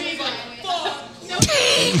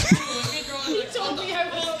he told me I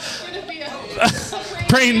was going to be a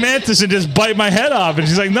Praying mantis and just bite my head off. And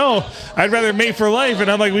she's like, no, I'd rather mate for life. And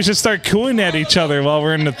I'm like, we should start cooing at each other while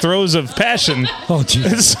we're in the throes of passion. Oh,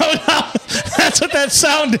 Jesus. And so now, that's what that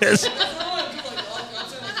sound is.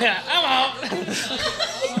 Yeah, I'm out.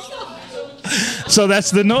 So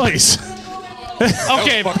that's the noise.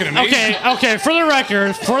 Okay, okay. For the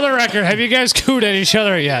record, have you guys cooed at each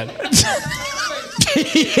other yet?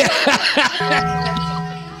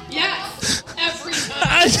 yes, every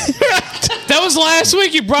time. That was last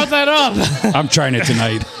week. You brought that up. I'm trying it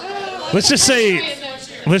tonight. Let's just say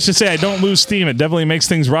I don't lose steam. It definitely makes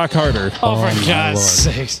things rock harder. Oh, for my God's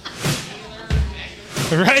Lord. sakes!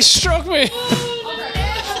 Right, stroke me.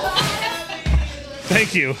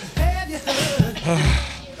 Thank you.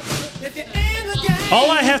 All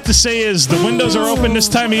I have to say is the windows are open this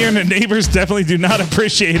time of year, and the neighbors definitely do not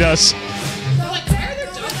appreciate us.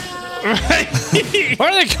 Right? Why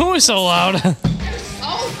are they cooing so loud?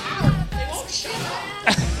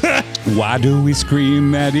 Why do we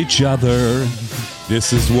scream at each other?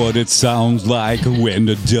 This is what it sounds like when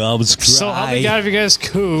the doves cry. So help me God if you guys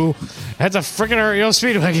coo at the freaking REO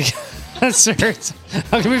Speedway concert.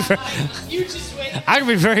 I can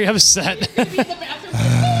be very upset.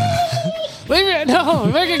 Leave it. No,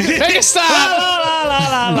 make it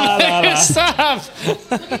stop. Make it stop.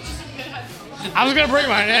 I was gonna bring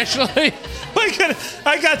mine actually.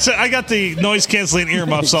 I got the noise canceling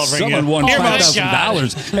earmuffs. I'll bring Someone you. won Earmuffs.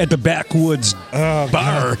 $5,000 at the Backwoods bar.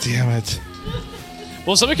 God damn it!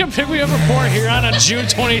 Well, somebody come pick me up a port here on June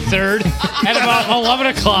 23rd at about 11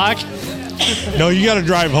 o'clock. No, you got to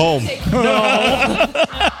drive home.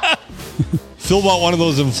 Phil bought one of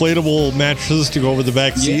those inflatable mattresses to go over the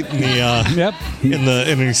back seat in the Yep. in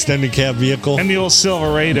an extended cab vehicle. And the old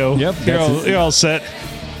Silverado. Yep, You're all set.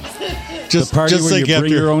 Just Party just where like you bring after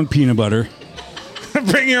your own peanut butter.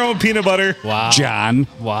 Bring your own peanut butter. Wow. John.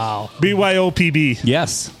 Wow. BYOPB.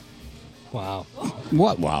 Yes. Wow.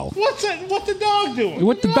 What? Wow. What's that? What the dog doing?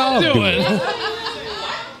 What the dog doing?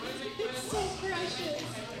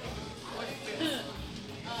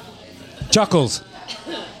 Chuckles.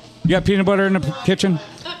 You got peanut butter in the kitchen?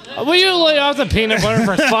 Will you lay off the peanut butter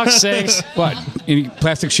for fuck's sakes? What? Any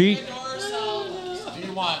plastic sheet? Do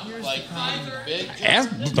you want like big?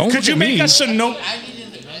 Don't Could you make us some no?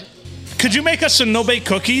 Could you make us some no bake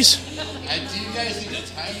cookies? Do you guys need a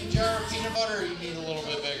tiny jar of peanut butter, or you need a little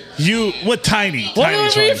bit bigger? What tiny? What do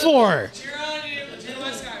Tiny's we need fine. for?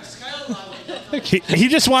 He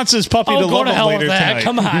just wants his puppy to Oh, go love to him hell later with that. tonight.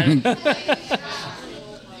 Come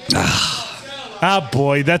on. Ah,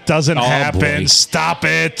 boy, that doesn't happen. boy. Stop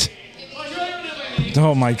it.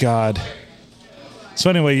 Oh, my God. So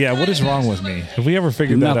anyway, yeah, what is wrong with me? Have we ever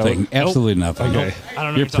figured that Nothing. out? Absolutely nothing. Okay. I don't know. You're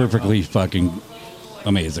what you're talking perfectly fucking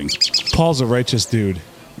amazing. Paul's a righteous dude.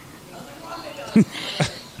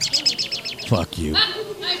 Fuck you.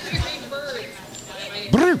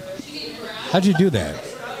 Brr. How'd you do that?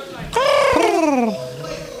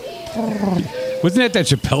 Wasn't that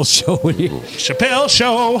Chappelle show? When he... Chappelle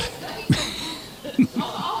Show.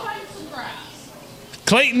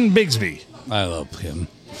 Clayton Bigsby I love him.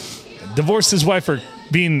 divorced his wife for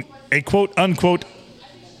being a quote unquote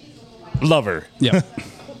lover. Yeah.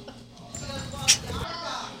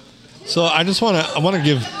 So I want to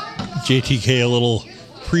give JTK a little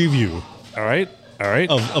preview All right. All right.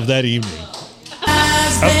 of that evening.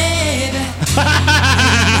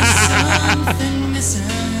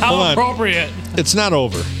 How Hold on. appropriate. It's not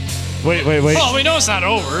over. Wait. Oh, we know it's not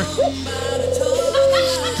over.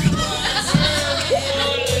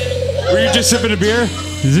 Were you just sipping a beer?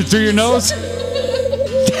 Is it through your nose?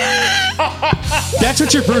 That's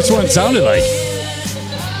what your first one sounded like.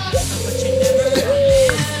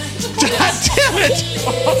 God damn it!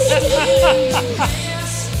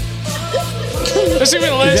 This is gonna be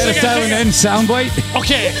the Is last that a thing I silent think. end soundbite?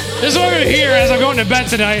 Okay, this is what I'm gonna hear as I'm going to bed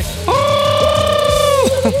tonight.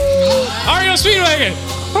 REO Speedwagon.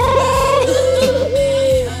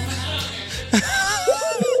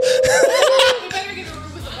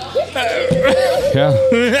 Yeah.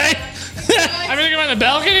 I'm gonna go on the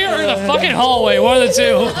balcony or the fucking hallway. One of the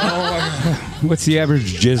two. What's the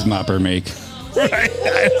average jizz mopper make? I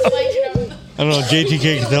don't know.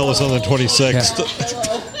 JTK can tell us on the 26th.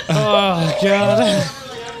 Oh god.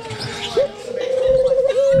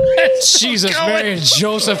 Jesus, Mary and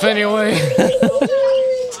Joseph. Anyway.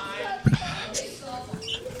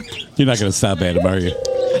 You're not going to stop at him, are you?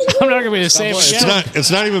 I'm not gonna be the same It's again. not. It's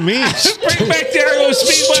not even me. Bring back the REO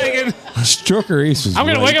Speedwagon. Stroker Ace was I'm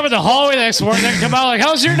gonna right. wake up in the hallway the next morning and come out like,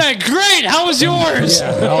 "How's your night? Great. How was yours?"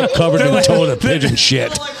 all covered in total pigeon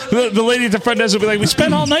shit. The lady at the front desk will be like, "We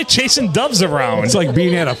spent all night chasing doves around." It's like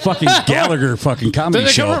being at a fucking Gallagher fucking comedy Did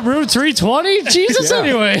they show. come from room 320? Jesus, Yeah.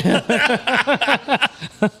 anyway.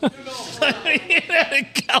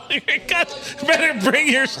 God, better bring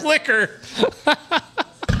your slicker.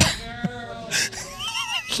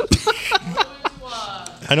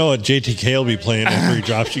 I know what JTK will be playing after he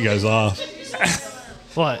drops you guys off.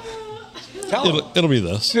 What? It'll be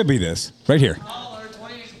this. It'll be this. Right here.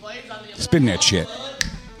 Spin that shit.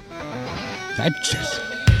 I just...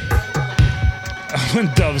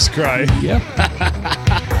 When doves cry. Yep.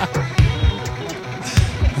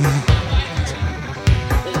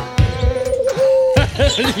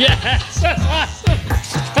 Yes.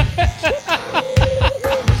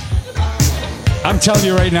 I'm telling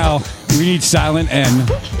you right now, we need Silent N.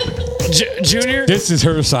 Junior, This is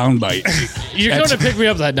her soundbite. you're going to pick me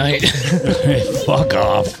up that night. Fuck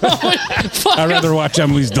off. Fuck I'd rather watch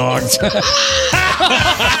Emily's dogs. I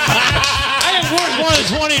am worth more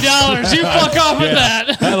than $20. You fuck off with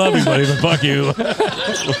that. I love you, buddy, but fuck you.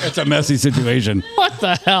 It's a messy situation. What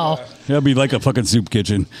the hell? It'll be like a fucking soup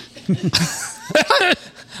kitchen.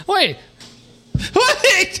 Wait.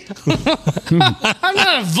 I'm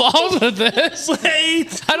not involved with this.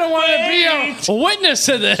 Wait. I don't want to be a witness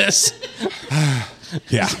to this.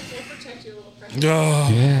 Yeah.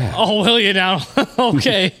 Oh, will you now?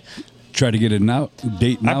 Okay. Try to get a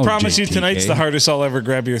date now. I promise you, JTK. tonight's the hardest I'll ever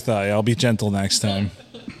grab your thigh. I'll be gentle next time.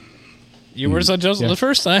 You were so Joseph the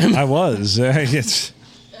first time. I was. It's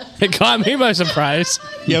It caught me by surprise.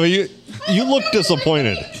 Yeah, but you look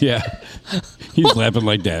disappointed. Yeah. He's laughing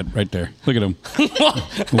like that right there. Look at him.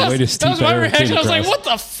 The whitest That was teeth my I ever reaction. came I was like,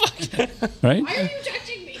 across. what the fuck? Right? Why are you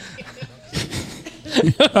judging me?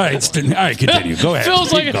 All right, continue. Go ahead. Feels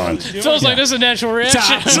Keep like going. feels like this is a natural reaction.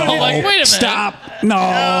 Stop. I'm like, wait a minute. Stop.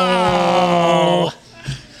 No.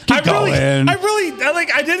 Keep going.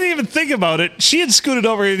 I didn't even think about it. She had scooted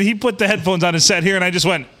over and he put the headphones on and sat here and I just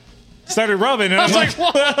started rubbing and I was like,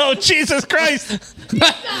 whoa, Jesus Christ.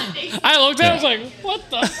 I looked at it, I was like, what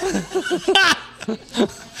the?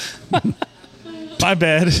 My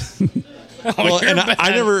bad. Well, and I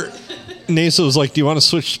never. Nasa was like, "Do you want to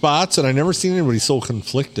switch spots?" And I never seen anybody so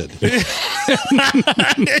conflicted.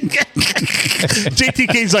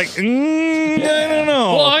 JTK's like, I don't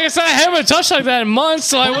know. Well, like I said, I haven't touched like that in months,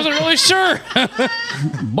 so I wasn't really sure.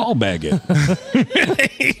 Ball bag it.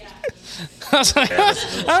 I was like, I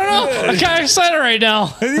don't know. I'm kind of excited right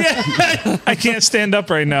now. Yeah, I can't stand up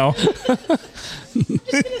right now.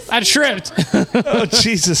 I tripped. Oh,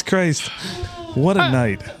 Jesus Christ. What a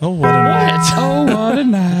night. Oh, what a night. Oh, what a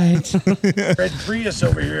night. Red Prius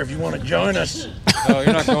over here if you want to join us. Oh,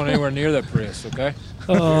 you're not going anywhere near that Prius, okay?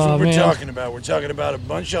 Here's what we're man. talking about. We're talking about a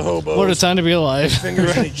bunch of hobos. What a time to be alive.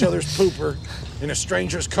 Fingers in each other's pooper in a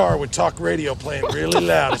stranger's car with talk radio playing really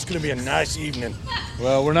loud. It's going to be a nice evening.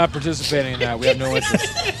 Well, we're not participating in that. We have no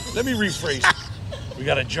interest. Let me rephrase it. We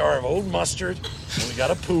got a jar of old mustard, and we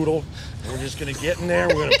got a poodle. And we're just going to get in there.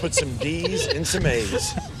 We're going to put some D's and some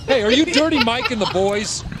A's. Hey, are you Dirty Mike and the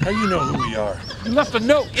boys? How you know who we are? You left a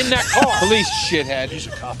note in that car. Police shithead. He's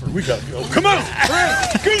a copper. We got to go. Come on!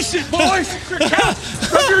 Goose it, boys!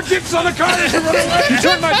 Rub your dicks on the car and run away! You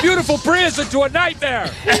turned my beautiful Prius into a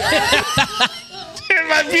nightmare.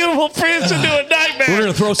 My beautiful Prius into a nightmare. We're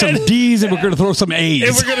going to throw some D's and we're going to throw some A's.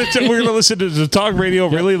 And we're gonna listen to the talk radio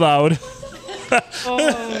really loud. Come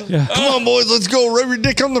on, boys, let's go. Rub your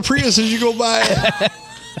dick on the Prius as you go by.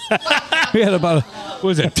 We had about, what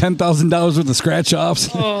was it, $10,000 worth of scratch offs?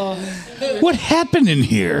 What happened in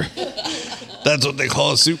here? That's what they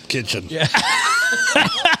call a soup kitchen. God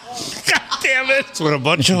damn it. It's when a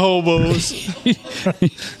bunch of hobos get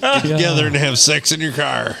together and have sex in your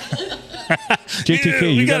car.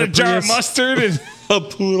 JTK, we got a jar of Prius? mustard and A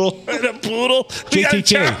poodle. and a poodle. We got a JTK.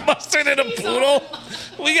 jar of mustard and a poodle.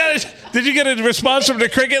 We got it. Did you get a response from the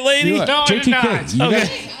cricket lady? You, No, I did JTK, not.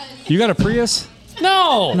 you got a Prius?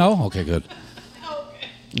 No. No? Okay, good.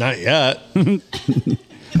 Not yet. We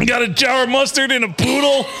got a jar of mustard and a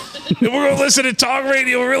poodle. And we're going to listen to talk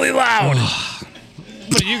radio really loud.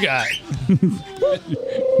 What do you got?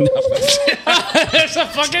 There's a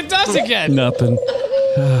fucking dust again. Nothing.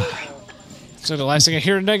 So the last thing I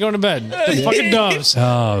hear tonight going to bed. The fucking doves.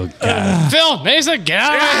 Oh, God. Phil, Nathan, get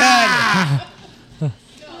out of my head.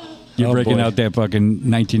 You're breaking boy. out that fucking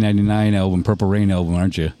 1999 album, Purple Rain album,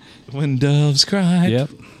 aren't you? When doves cry. Yep.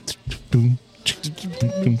 God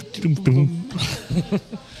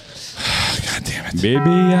damn it. Baby,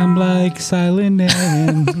 I'm like Silent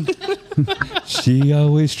Anne. She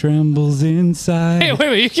always trembles inside. Hey,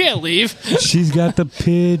 wait, you can't leave. She's got the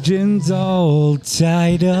pigeons all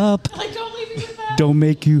tied up. Don't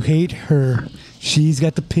make you hate her. She's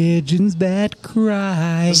got the pigeons that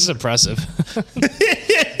cry. This is impressive.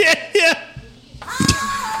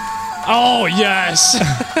 Oh, yes.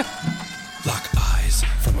 Lock eyes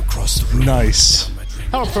from across the room. Nice.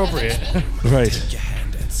 How appropriate. Right. Your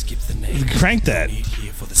hand and skip the name. Crank that.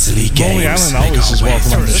 Here for the silly Lonely games. Island always is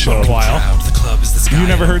welcome on the show. A while. The club is the sky You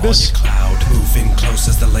never heard on this? your cloud, moving close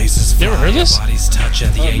as the lasers You ever fly. heard this? Our bodies touch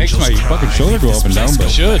and the It makes angels my cry. fucking shoulder go up and down, but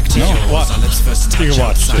Should. No, what? You can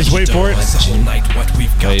watch. Just wait for it. The whole night, what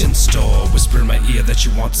we've got in store. Whisper in my ear that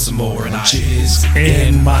you want some more, and I jizz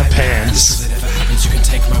In my pants. If it ever happens, you can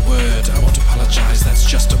take my word. I won't apologize, that's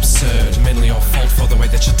just absurd. Mainly your fault for the way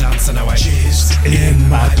that you dance, and now I jizzed In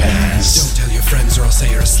my pants. Don't tell your friends or I'll say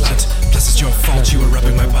you're a slut. Plus it's your fault you were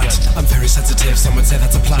rubbing my butt. I'm very sensitive, some would say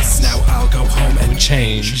that's a plus. Now I'll go home and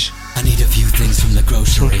change. I need a few things from the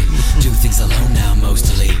grocery. Do things alone now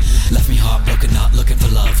mostly. Left me heartbroken, not looking for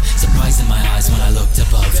love. Surprise in my eyes when I looked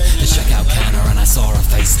above the checkout counter and I saw her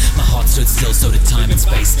face. My heart stood still, so did time and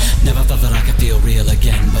space. Never thought that I could feel real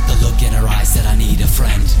again, but the look in her eyes said I need a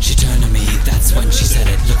friend. She turned to me, that's when she said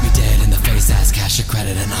it. Looked me dead in the face, asked cash or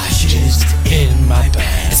credit, and I jizzed in my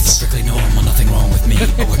pants. It's perfectly normal, nothing wrong with me,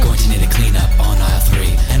 but we're going to need a cleanup on aisle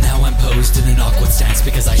 3. And now I'm posed in an awkward stance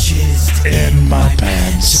because I jizzed In my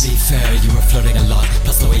pants. To be fair, you were flirting a lot.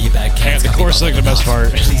 Plus the way you bag cans. And of course, like the best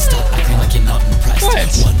part. Please stop acting like you're not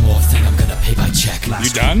impressed. One more thing, I'm gonna pay by check. You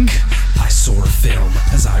done? I saw a film,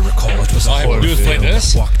 as I recall it was a All I have to horror do is play film.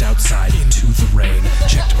 this? Walked outside into the rain,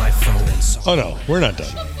 checked my phone and saw Oh, no, we're not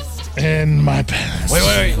done. In my pants. Wait.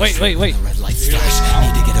 Red lights flash.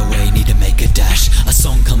 Need to get away, need to make a dash. A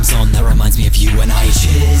song comes on that reminds me of you, and I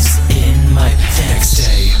jizz in my pants. Next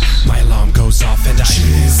day, my alarm goes off and I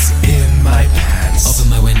jizz in my pants. Open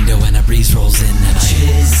my window and a breeze rolls in, and I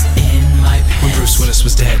jizz in my pants. When Bruce Willis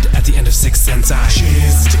was dead at the end of Sixth Sense, I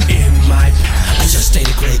jizzed in my pants. I just ate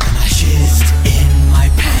a grape and I jizzed in my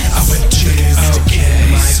pants. I went jizzed in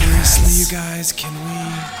my Seriously, pants. you guys, can we?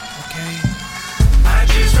 Okay.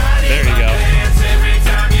 There you go.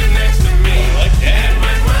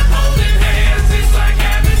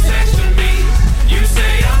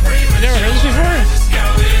 Never heard this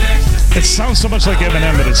before? It sounds so much like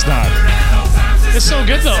Eminem, but it's not. It's so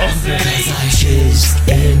good though. Because I jizzed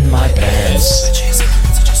in my pants.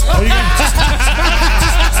 Well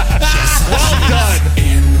done.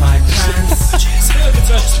 In my pants.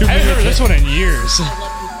 I haven't heard this one in years.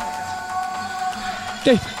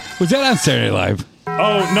 Hey, was that on Saturday Night Live?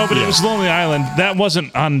 Oh, no, but it was Lonely Island. That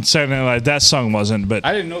wasn't on Saturday Night Live. That song wasn't, but...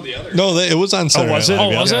 I didn't know the other. No, it was on Saturday was Night it? Live,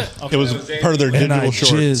 Oh, yeah. was it? Okay. It was part of their And I digital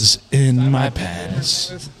short. jizz in my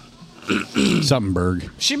pants. Somethingberg.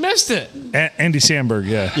 She missed it. Andy Samberg,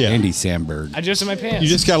 yeah. Yeah. Andy Samberg. I just in my pants. You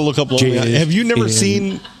just got to look up Lonely Island. Jizz Have you never in-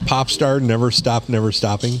 seen Popstar Never Stop, Never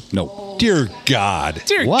Stopping? No. Dear God.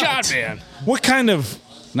 Dear What? God, man. What kind of...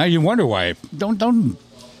 Now you wonder why. Don't.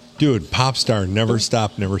 Dude, Popstar Never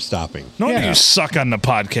Stop, Never Stopping. No wonder Yeah. you suck on the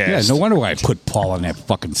podcast. Yeah, no wonder why I put Paul on that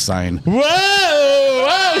fucking sign. Whoa!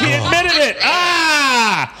 Whoa! He admitted it.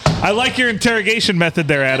 Ah! I like your interrogation method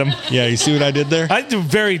there, Adam. Yeah, you see what I did there? I do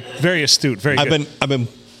very, very astute. Very good. I've been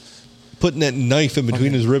putting that knife in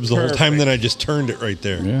between his ribs the whole time, then I just turned it right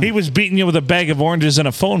there. Yeah. He was beating you with a bag of oranges and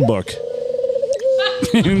a phone book.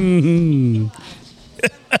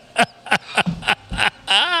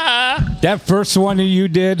 That first one that you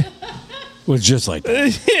did was just like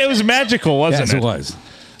that. It was magical, wasn't Yes, it? it was.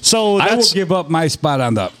 So I will that's give up my spot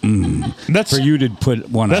on the that's for you to put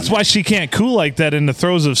one that's on. why she can't cool like that in the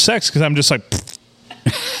throes of sex, because I'm just like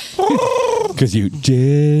Because you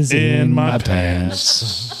jizz in my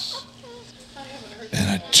pants. And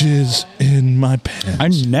I jizz in my pants. I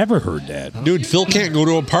never heard that. Dude, Phil can't go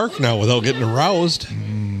to a park now without getting aroused.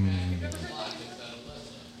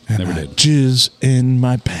 Never did. Jizz in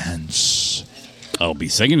my pants. I'll be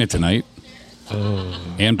singing it tonight.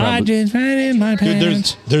 And probably, jizz right in my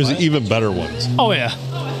Dude, there's even better ones. Oh, yeah.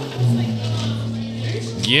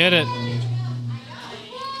 Get it.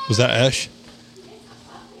 Was that Esh?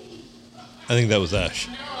 I think that was Esh.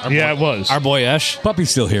 Yeah, it was. Our boy Esh. Puppy's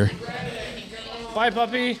still here. Bye,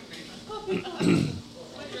 puppy.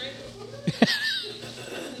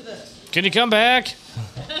 Can you come back?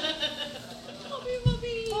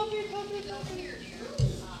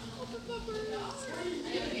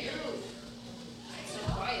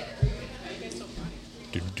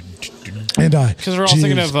 And I Because we're all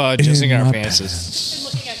thinking of jizzing in our my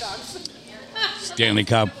pants. Stanley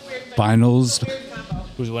Cup Finals.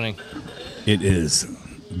 Who's winning? It is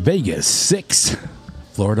Vegas 6,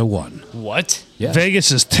 Florida 1. What? Yeah.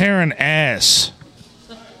 Vegas is tearing ass.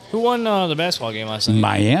 Who won the basketball game last night?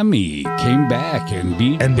 Miami came back and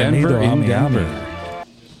beat And Denver Benito in Miami. Denver.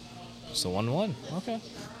 It's the 1-1. Okay.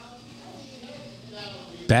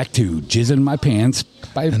 Back to Jizz in My Pants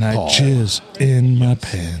by And I Paul. jizz in my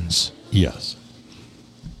pants. Yes.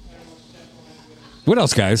 What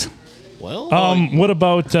else, guys? Well, What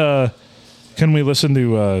about? Can we listen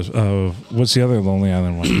to what's the other Lonely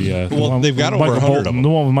Island one? The, the Well, one they've with got over Michael 100 of Bolton. them. The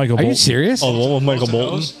one with Michael Are Bolton. you serious? Oh, the one with Michael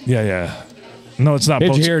Bolton? Yeah, yeah. No, it's not. Did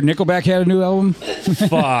you Boats- hear Nickelback had a new album?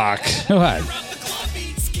 Fuck. What?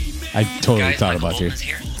 I totally thought about you.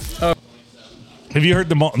 Have you heard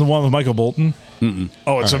the one with Michael Bolton?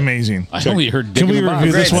 Oh, it's amazing. I only heard Can Dick we in the Box.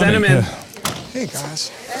 review this one? Yeah. Hey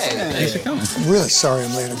guys. I'm really sorry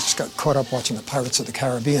I'm late. I just got caught up watching the Pirates of the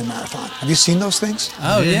Caribbean marathon. Have you seen those things?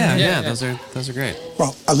 Oh yeah. Those are great.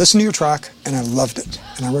 Well, I listened to your track and I loved it.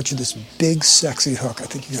 And I wrote you this big, sexy hook I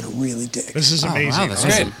think you're gonna really dig. This is Oh, amazing. wow, that's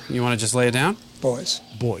great. You want to just lay it down? Boys.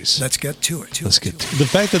 Let's get to it. Let's get to The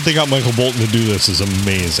fact that they got Michael Bolton to do this is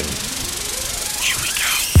amazing.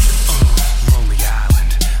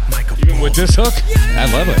 Even with this hook? I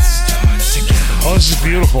love it. Oh, this is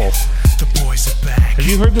beautiful. Have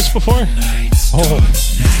you heard this before? Oh.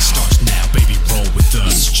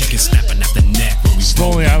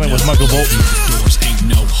 Lonely Island with Michael Bolton.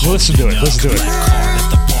 Listen to it. Listen to it.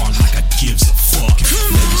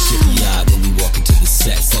 When we walk into the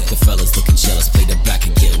set, fuck the fellas looking jealous, play the back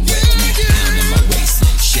and get wrecked. Me pound in my waist,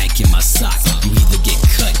 shank in my sock. You either get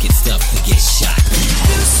cut, get stuffed, or get shot.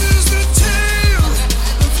 This is the tale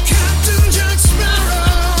of Captain Jack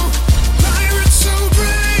Sparrow, pirate so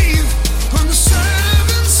brave on the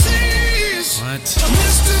seven seas. What? A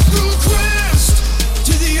mystical quest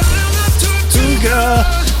to the Isle of Tortuga.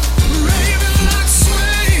 Tortuga.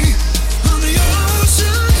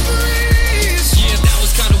 Yeah, that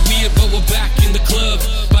was kinda weird, but we're back in the club.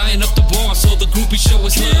 Buying up the bar so the groupie show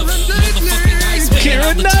us love. Motherfucking ice man,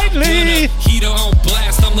 Keira I'm the top Knightley. gunner. Heater on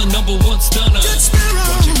blast, I'm the #1 stunner.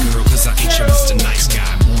 Watch it, girl, cause I ain't your Mr. Nice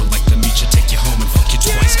Guy. More like the meet you, take you home and fuck you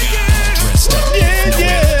twice, guy. All dressed up, Yeah,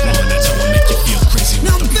 yeah. One that's how I make you feel crazy with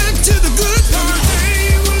Now the back to the good part.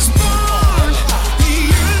 He was born. He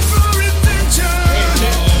yearned for adventure.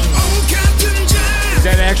 Oh, Captain Jack. Is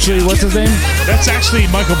that actually, what's his name? That's actually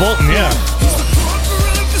Michael Bolton, yeah.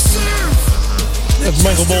 That's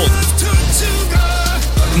Michael Bolton.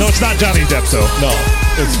 No, it's not Johnny Depp, though. No,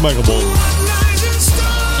 it's Michael Bolton.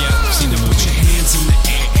 Yeah, I've seen the movie. Hands in the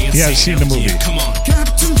air and Yeah, I've say seen the hell movie. yeah, come on.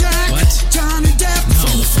 Captain Jack. What? Johnny Depp.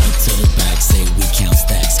 From the front to the back, say we count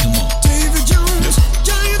stacks. Come on. David Jones.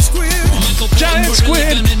 Giant Squid. Giant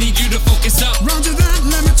Squid. Gonna need you to focus up. Roger that.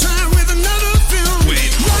 Let me try with another film.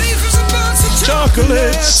 Wait. Life is a box of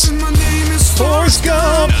Chocolates. And my name is Forrest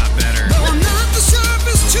Gump. Not better. Though I'm not the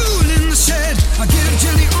sharpest tool in the shed, I give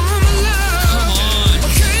Jenny all my love.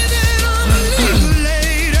 Okay, then I'm a little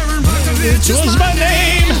late. Aaron Brockovich is What's my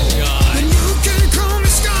name? And you can call me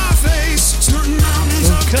Scarface. Snorting mountains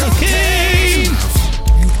of Cocaine.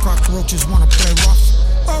 You cockroaches wanna play rough?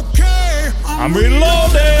 Okay, I'm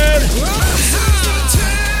reloaded.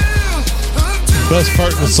 Best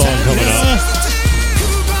part of the song coming up.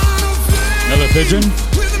 Another pigeon?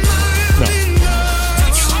 No.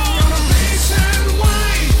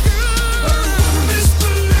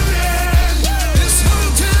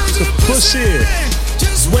 Pussy.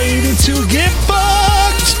 Waiting to get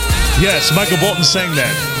fucked. Yes, Michael Bolton sang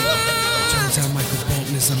that. Turns out Michael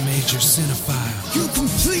Bolton is a major cinephile. You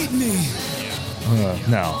complete me.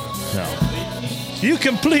 No. You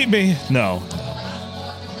complete me. No.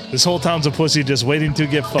 This whole town's a pussy just waiting to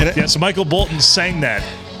get fucked. Yes, Michael Bolton sang that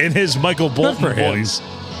in his Michael Bolton for him. voice.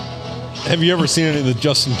 Have you ever seen any of the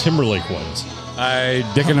Justin Timberlake ones?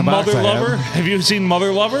 Dick in a Box. Mother I Lover? have. Have you seen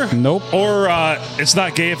Mother Lover? Nope. Or It's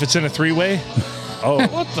Not Gay If It's in a Three-Way? Oh.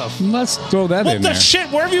 What the? Let's throw that What in the there.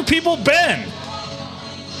 shit? Where have you people been?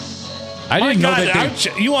 I My didn't know God,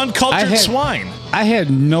 that you uncultured had- swine. I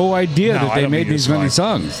had no idea No, that I they don't made mean these you're many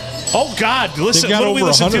swine. songs. Oh, God. Listen, got what do we over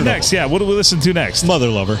listen 100 to of next? them. Yeah, what do we listen to next? Mother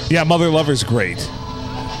Lover. Yeah, Mother Lover's great.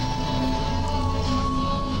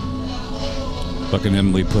 Fucking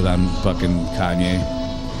Emily put on fucking Kanye.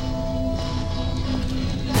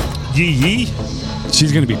 Yee Yee?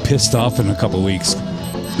 She's gonna be pissed off in a couple weeks.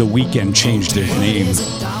 The Weeknd changed his name.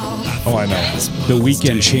 Oh, I know. The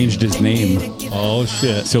Weeknd changed his name. Oh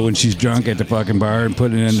shit! So when she's drunk at the fucking bar and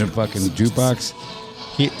put it in the fucking jukebox,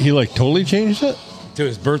 he like totally changed it to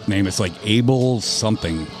his birth name. It's like Abel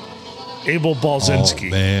something. Abel Balzinski.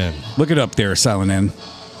 Oh, man, look it up there, Silent N.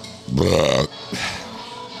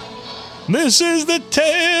 This is the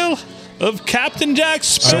tale of Captain Jack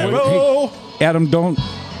Sparrow. Hey, Adam, don't.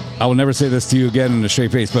 I will never say this to you again in a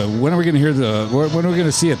straight face. But when are we going to hear the? When are we going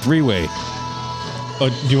to see a three-way? Oh,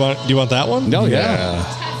 do you want that one? No, yeah.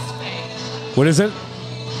 What is it?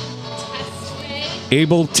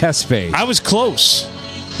 Abel Tesfaye. I was close.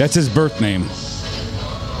 That's his birth name.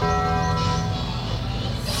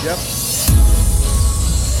 Yep.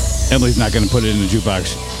 Emily's not going to put it in the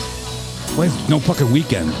jukebox. Why? No fucking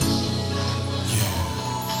Weekend.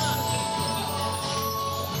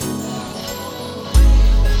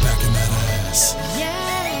 Back in that ass.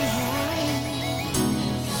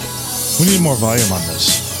 We need more volume on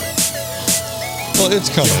this. Well, it's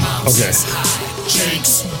coming. Okay.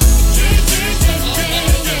 Jinx.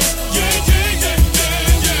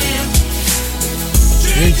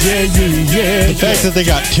 Yeah. The fact that they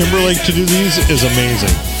got Timberlake to do these is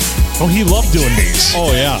amazing. Oh, he loved doing these.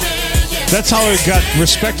 Oh yeah. That's how it got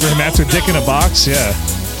respect for him after Dick in a Box. Yeah.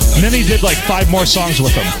 And then he did like 5 more songs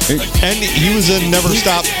with them. And he was in Never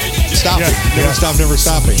Stop Stopping. Yeah, Never Stop, Never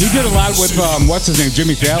Stopping. He did a lot with what's his name,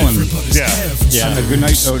 Jimmy Fallon. Yeah. On the Good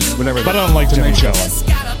Night, whatever. But I don't like Jimmy Fallon.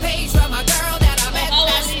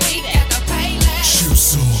 Shoe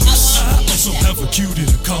sores. I also have a cutie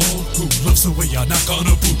to call who loves the way I knock on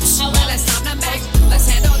her boots.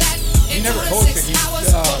 He never posted.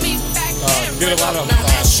 He did a lot of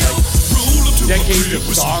decades of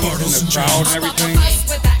songs in the crowd and everything.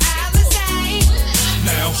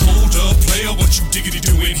 Now hold up, player, what you diggity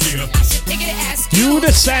doing here? You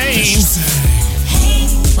the same.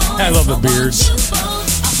 I love the beards.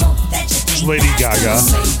 It's Lady Gaga.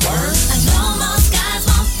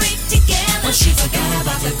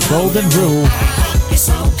 Golden rule.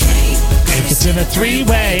 If it's in a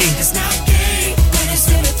 3-way.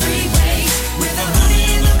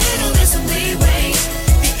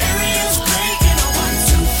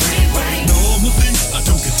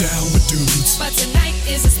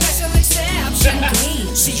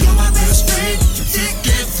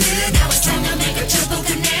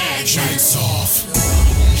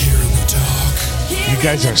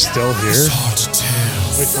 guys are still here? It's hard to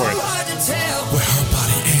tell Wait for it. where her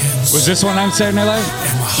body ends Was this one on Saturday Night Live?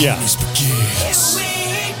 and my Yeah. homies begins.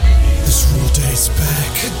 This rule dates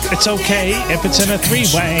back. It's okay if it's in a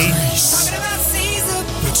three-way. Grease.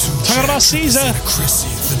 We're two Talking about Jack Caesar. and a Chrissy,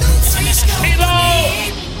 the new Three's Company.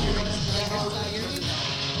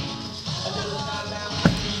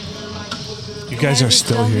 You guys are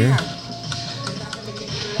still here?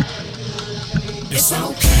 It's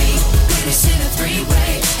okay when it's in a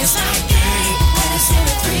three-way. It's not gay when it's in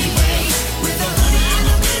a three-way. With a honey in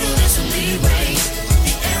the middle, there's some leeway.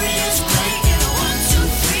 The area's great in a 1, 2,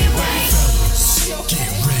 3-way. Fellas, get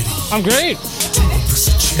ready. I'm great.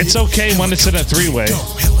 It's okay when it's in a three-way.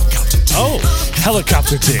 Oh,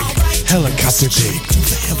 helicopter dig. Helicopter dig.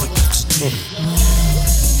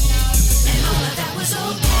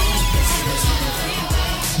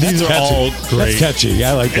 These are all great. That's catchy.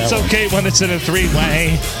 I like that It's one. okay when it's in a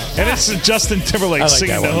three-way. And it's Justin Timberlake I like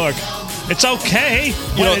singing the that hook. It's okay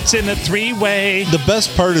when know, it's in a three-way. The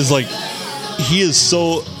best part is like he is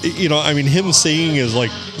so, I mean, him singing is like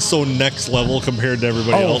so next level compared to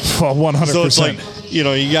everybody Oh, else. 100%. So it's like, you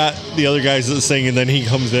got the other guys that sing, and then he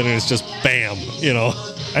comes in and it's just bam,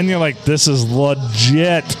 And you're like, this is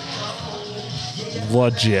legit.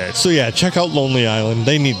 Legit. So yeah, check out Lonely Island.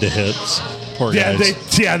 They need the hits. Poor Yeah,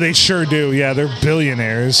 guys. they sure do. Yeah, they're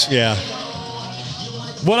billionaires. Yeah.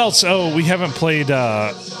 What else? Oh, we haven't played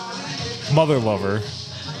Mother Lover.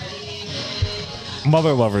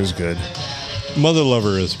 Mother Lover is good. Mother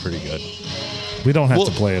Lover is pretty good. We don't have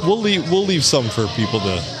to play it. We'll leave some for people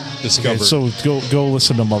to discover. Okay, so go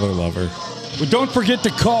listen to Mother Lover. But don't forget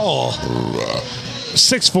to call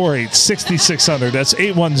 648-6600. That's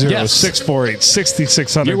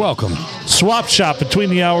 810-648-6600. You're welcome. Swap shop between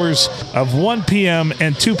the hours of 1 p.m.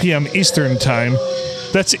 and 2 p.m. Eastern Time.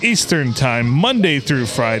 That's Eastern Time, Monday through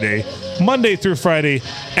Friday. Monday through Friday.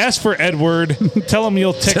 Ask for Edward. Tell him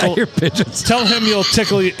you'll tickle. Your pigeons. Tell him you'll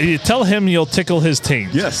tickle. Tell him you'll tickle his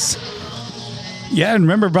taint. Yes. Yeah, and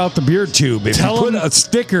remember about the beer tube. If Tell you put him- a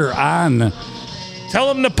sticker on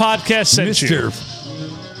Tell him the podcast sent you. Mr.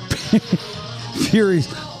 Fury,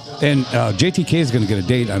 and JTK is going to get a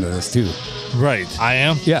date on this too. Right. I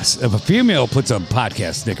am. Yes, if a female puts a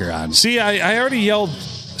podcast sticker on. See, I already yelled.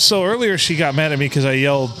 So earlier she got mad at me because I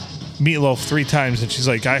yelled Meatloaf 3 times, and she's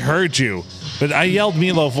like, I heard you. But I yelled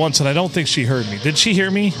Meatloaf once, and I don't think she heard me. Did she hear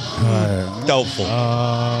me? Doubtful.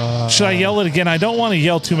 Should I yell it again? I don't want to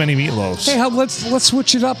yell too many Meatloafs. Hey, let's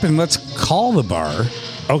switch it up and let's call the bar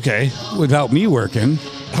Okay. without me working.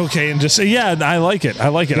 Okay, and just say, yeah, I like it. I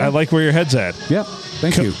like it. Yeah. I like where your head's at. Yep.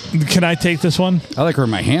 Thank you. Can I take this one? I like where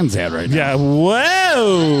my hand's at right now. Yeah.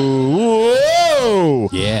 Whoa. Whoa.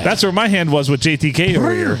 Yeah. That's where my hand was with JTK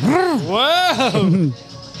earlier. Whoa.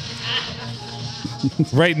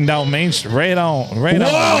 Right down Main Street. Right on Okay, Main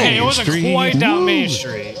it wasn't Street. quite down Main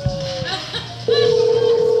Street. All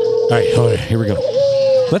right, here we go.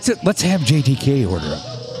 Let's have JTK order up.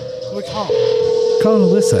 We call. Call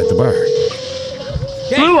Alyssa at the bar.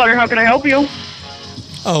 Blue Water, how can I help you?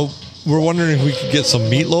 Oh, we're wondering if we could get some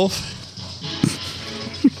meatloaf.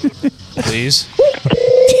 Please.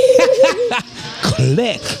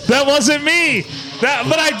 Click. That wasn't me.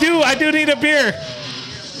 But I do need a beer.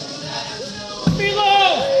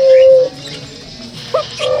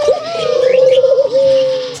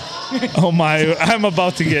 Oh my! I'm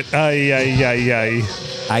about to get ay. Ay,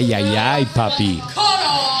 ay, ay, puppy.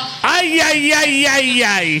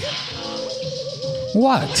 Ay.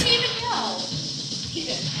 What?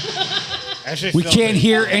 Actually, We can't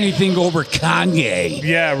hear anything over Kanye.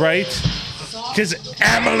 Yeah, right. Because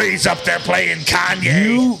Emily's up there playing Kanye.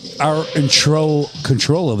 You are in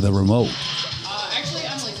control of the remote. Actually,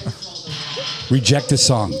 Emily's Reject the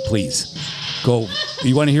song, please. Go.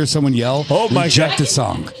 You want to hear someone yell? Oh, my Reject God. the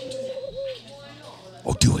song.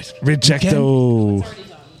 Oh, do it. Rejecto. All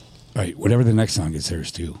right, whatever the next song is,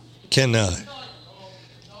 theirs too. Can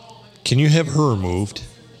you have her removed?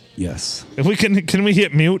 Yes. If we can we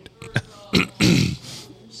hit mute?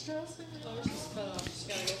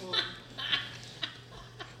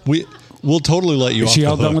 We'll totally let you Is off she the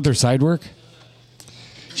all done hook. with her side work?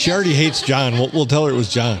 She already hates John. We'll tell her it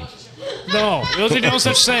was John. No, there's no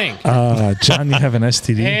such thing. John, you have an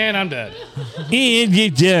STD. And I'm dead. And you're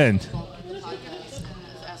done.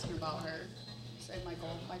 asking about her. Say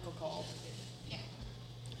Michael called.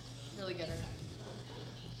 Really get her.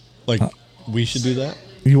 Like, we should do that?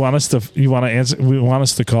 You want us to? You want to answer? We want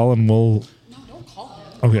us to call and we'll. No, don't call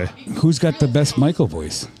him. Okay. Who's got the best Michael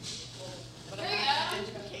voice?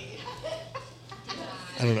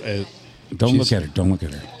 I don't know. Don't look at her. Don't look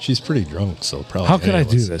at her. She's pretty drunk, so probably. How can I do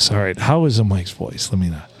anyways. this? All right. How is a Mike's voice? Let me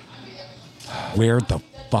know. Where the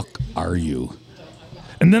fuck are you?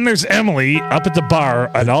 And then there's Emily up at the bar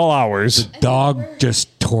at all hours. The dog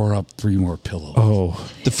just tore up 3 more pillows. Oh.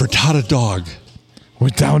 The frittata dog. We're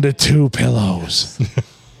down to 2 pillows.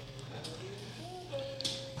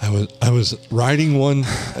 I was riding one,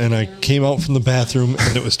 and I came out from the bathroom,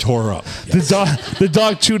 and it was tore up. The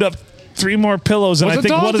dog chewed up 3 more pillows, and What's I the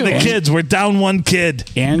think dog one of the doing? kids, we're down 1 kid.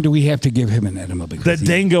 And we have to give him an enema because The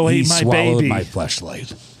dingo ate my swallowed baby. my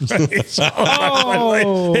fleshlight.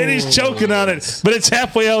 Oh. And he's choking on it, but it's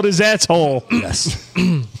halfway out his asshole. Yes.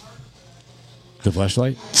 The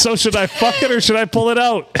fleshlight? So should I fuck it or should I pull it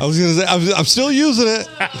out? I was gonna say I'm still using it.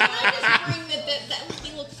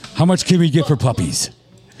 How much can we get for puppies?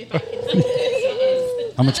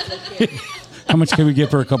 How much? How much can we get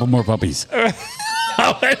for a couple more puppies?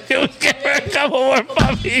 How much can we get for a couple more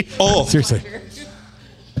puppies? Oh, seriously.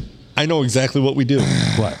 I know exactly what we do.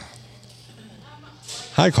 What?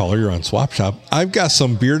 Hi, caller. You're on Swap Shop. I've got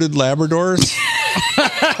some bearded Labradors.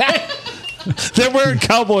 They're wearing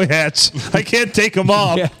cowboy hats. I can't take them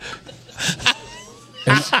off.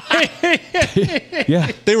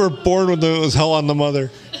 Yeah. They were born when there was hell on the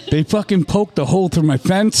mother. They fucking poked a hole through my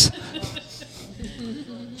fence.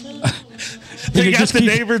 They got the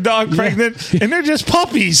neighbor dog pregnant, and they're just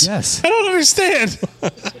puppies. Yes. I don't understand.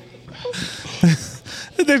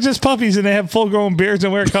 They're just puppies, and they have full-grown beards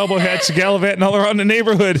and wear cowboy hats, gallivanting all around the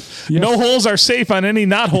neighborhood. Yes. No holes are safe on any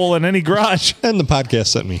knot hole in any garage. And the podcast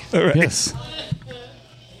sent me. All right. Yes.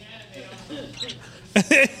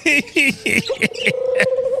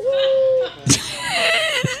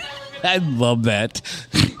 I love that.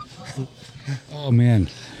 Oh, man.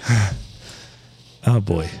 Oh,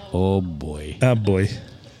 boy. Oh, boy. Oh, boy.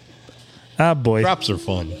 Oh, boy. Drops are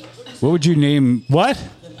fun. What would you name? What?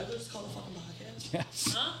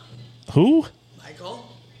 Who? Michael?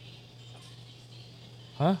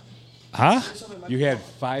 Huh? You had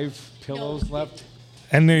 5 pillows left?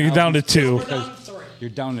 And then you're down to 2. You're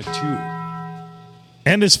down to 2.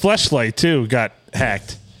 And his fleshlight, too, got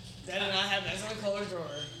hacked. That did not have that's on the color drawer.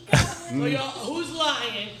 So y'all, who's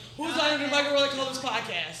lying? Who's lying? Did Michael really call this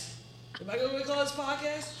podcast? Did Michael really call this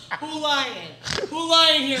podcast? Who lying? Who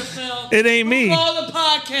lying here, Phil? It ain't me. Who called the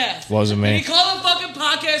podcast? Wasn't me. Did he call the fucking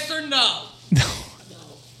podcast or no? No.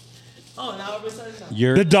 Oh, now everybody says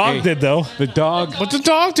no. The dog did, though. The dog. What's the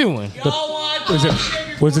dog doing? Y'all want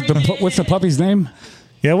Was it the what's the puppy's name?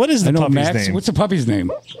 Yeah, what is the I know puppy's Max. name? What's the puppy's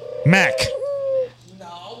name? Mac.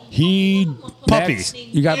 He Puppy. Max,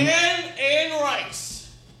 you got And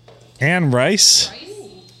Rice. Anne Rice.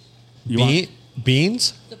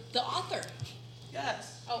 Beans? The author.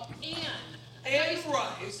 Yes. Oh, And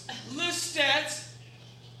Rice. Lestat.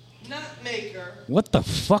 Not maker. What the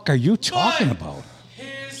fuck are you talking about?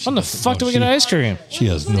 When the fuck do we get ice cream? She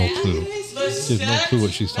has no clue. She has no clue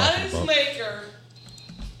what she's talking about. Maker.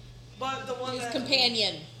 But the one His that.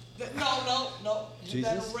 companion. No.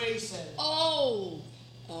 Jesus? That racing. Oh.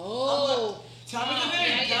 Tell me the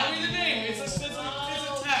name. Tell me the name. It's a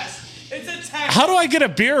test. It's a test. How do I get a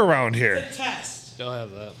beer around here? It's a test. Don't have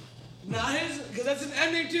that. Not his, because that's an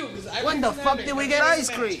M name too. When the fuck did we get ice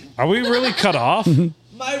cream? Are we really cut off?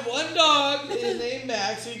 My one dog is named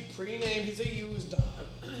Max. He pre-named. He's a used dog.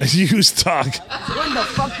 Used dog. When the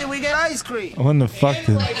fuck did we get ice cream? When the fuck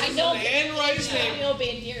did... I know. And Rice name. I know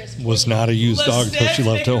Bandier's. Was not a used dog until she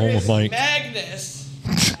left at home with Mike. Magnus.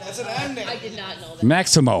 That's an M name. I did not know that.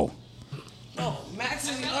 Maximo. No, Max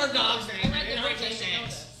is the other dog's name. And Rick's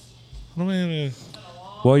name.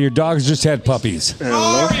 Well, your dogs just had puppies.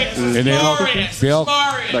 Marius. And they all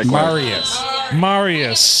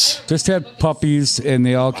Marius. just had puppies, and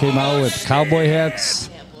they all came out with cowboy hats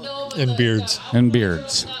And beards. and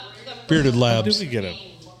beards. Bearded How labs. did we get him?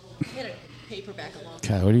 Had a paperback along.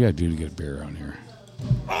 God, what do you gotta do to get a beer around here?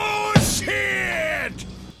 Oh, shit!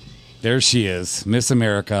 There she is, Miss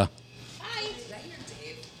America. Hi. Is that your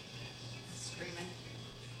Dave? Screaming.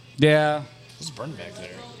 Yeah, It's burned back there.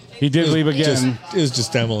 he did leave again. It was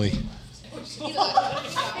just Emily.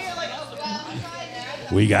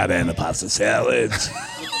 We got anapasta salads,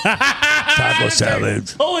 taco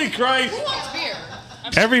salads. Holy Christ. Who wants beer?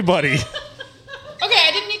 Everybody. Okay,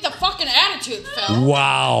 I didn't need the fucking attitude, Phil.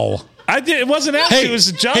 Wow. I did. It wasn't actually. Hey, It was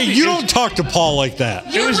a job. hey, you don't talk to Paul like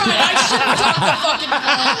that. You're right. I shouldn't talk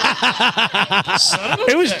to fucking Phil.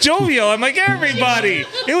 It was jovial. I'm like, everybody.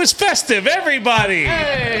 It was festive. Everybody.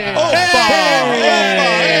 Hey,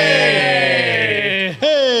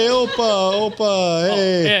 Opa,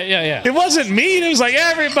 hey. Yeah. It wasn't mean. It was like,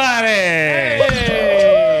 everybody.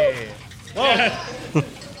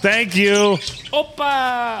 Thank you. Opa!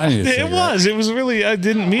 I need a It cigarette. was. It was really, I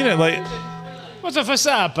didn't mean it. Like, What's a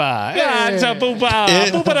fasapa? Gazza booba.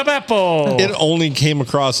 Booba da beppo. It only came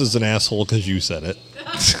across as an asshole because you said it.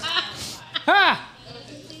 Ha!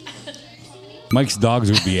 Mike's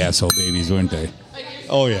dogs would be asshole babies, wouldn't they?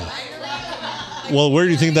 Oh, yeah. Well, where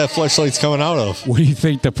do you think that fleshlight's coming out of? What do you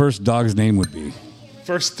think the first dog's name would be?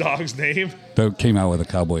 First dog's name? That came out with a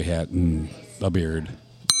cowboy hat and a beard.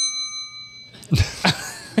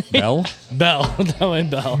 Bell? Bell. That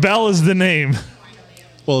Bell. Bell is the name.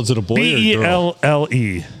 Well, is it a boy or a girl? Belle.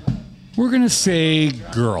 We're going to say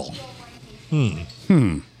girl.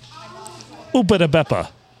 Oopa da beppa.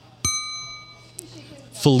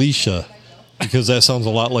 Felicia. Because that sounds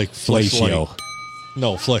a lot like Fellatio. fleshlight.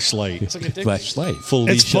 No, fleshlight. It's like a dick. Fleshlight.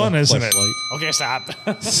 Felicia, It's fun, isn't it? fleshlight. Okay, stop.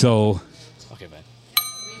 So, Okay, man.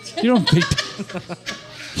 you don't think...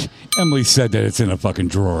 Emily said that it's in a fucking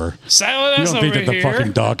drawer. Silent You S don't think over that the here.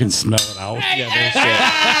 fucking dog can smell it out?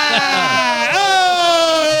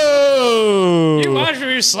 You watch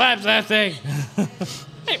me slap that thing.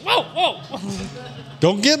 Hey, whoa.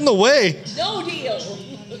 Don't get in the way. No deal.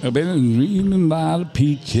 I've been reading about the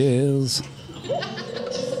peaches.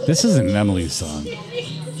 This isn't Emily's song.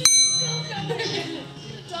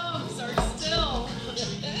 Dogs are still.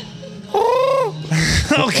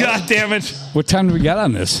 Oh, God damn it. What time do we got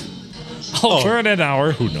on this? We're in an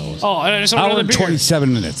hour. Who knows? Oh, I just want Hour another and beer.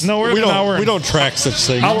 27 minutes. No, we're in an hour. We don't track such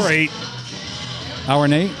things. Hour 8. Hour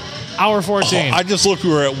and 8? Hour 14. I just looked. We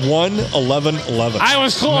were at 1:11:11. I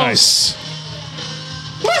was close. Nice.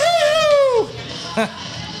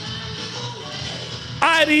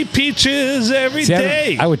 I'd eat peaches every See,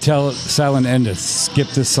 day. I would tell Silent N to skip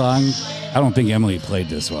this song. I don't think Emily played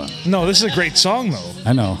this one. No, this is a great song, though.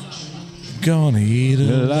 I know. Gonna eat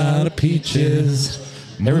a lot of peaches.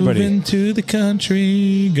 Everybody. Moving to the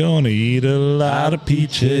country. Gonna eat a lot of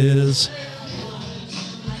peaches.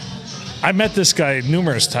 I met this guy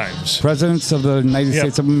numerous times Presidents of the United Yep.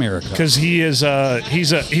 States of America. because he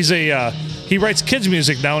writes kids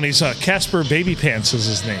music now, and he's Casper Baby Pants is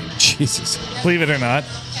his name. Jesus. Believe it or not.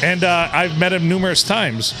 And I've met him numerous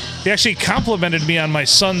times. He actually complimented me on my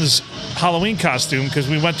son's Halloween costume because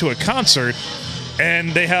we went to a concert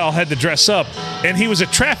and they all had to dress up. And he was a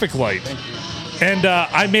traffic light. And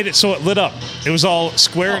I made it so it lit up. It was all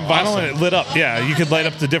square and vinyl and it lit up. Yeah, you could light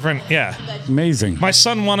up the different, yeah. Amazing. My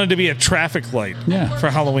son wanted to be a traffic light for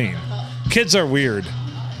Halloween. Kids are weird.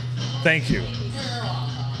 Thank you.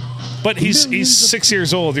 But he's 6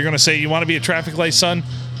 years old. You're going to say, you want to be a traffic light, son?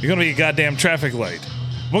 You're going to be a goddamn traffic light.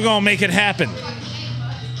 We're going to make it happen.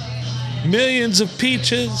 Millions of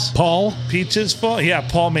peaches. Paul? Peaches fall. Yeah,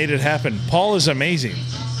 Paul made it happen. Paul is amazing.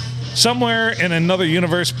 Somewhere in another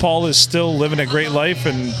universe, Paul is still living a great life.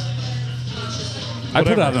 And I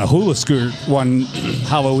put out a hula skirt one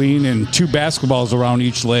Halloween and 2 basketballs around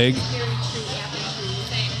each leg.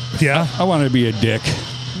 Yeah? I want to be a dick.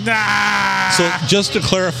 Nah. So just to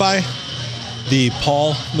clarify, the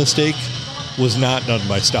Paul mistake was not done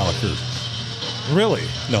by Stalaker. Really?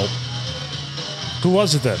 No. Who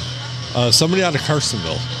was it then? Somebody out of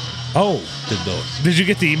Carsonville. Oh. Did those. Did you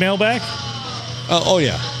get the email back? Oh,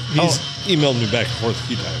 yeah. He's emailed me back and forth a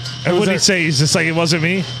few times. And what did he say? He's just like, it wasn't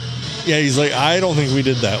me? Yeah, he's like, I don't think we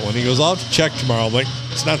did that one. He goes, I'll have to check tomorrow. I'm like,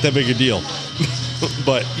 it's not that big a deal.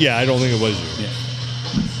 But, yeah, I don't think it was you. Yeah.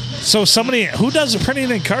 So somebody, who does the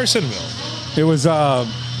printing in Carsonville? It was our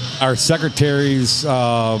secretary's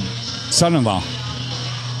son-in-law.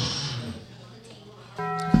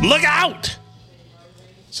 Look out!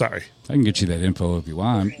 Sorry. I can get you that info if you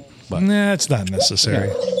want. But Nah, it's not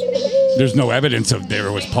necessary. there's no evidence of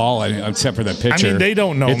there was Paul except for the picture. I mean, they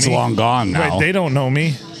don't know it's me. It's long gone now. Right, they don't know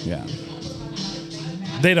me. Yeah.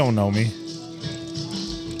 They don't know me.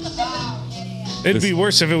 It'd be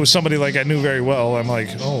worse if it was somebody like I knew very well. I'm like,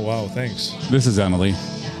 oh, wow, thanks. This is Emily.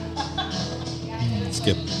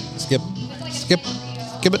 Skip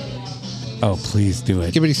it. Oh, please do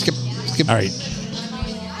it. Skip. All right.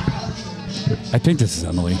 I think this is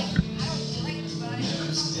Emily.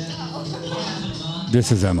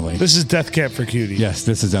 This is Emily. This is Death Cab for Cutie. Yes,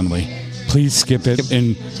 this is Emily. Please skip it.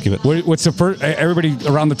 Skip it. What's the first? Everybody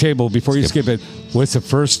around the table, before you skip it, what's the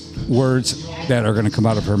first words that are going to come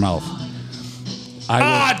out of her mouth?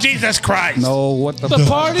 Jesus Christ! No, what the? The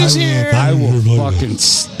party's here. I will fucking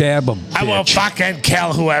stab a bitch. I will fucking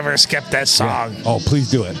kill whoever skipped that song. Yeah. Oh, please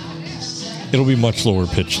do it. It'll be much lower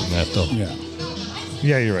pitch than that, though. Yeah.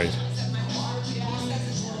 Yeah, you're right.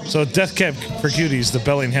 So Death Cab for Cuties, the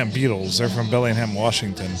Bellingham Beatles. They're from Bellingham,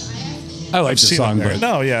 Washington. I like the seen song, them there. but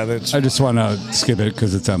No, yeah, that's. I just want to skip it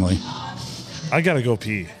because it's Emily. I gotta go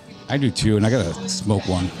pee. I do too, and I gotta smoke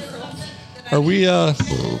one. Are we?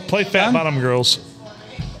 Play Fat Bottom Girls.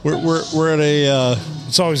 We're at a.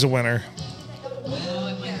 It's always a winner.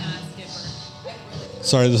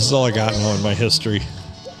 Sorry, this is all I got now in my history.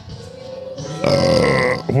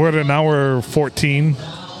 We're at an hour 14.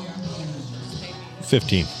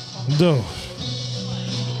 15. No.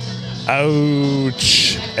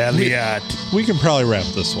 Ouch, Elliot. We can probably wrap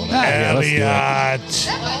this one up. Elliot.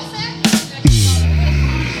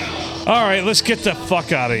 All right, let's get the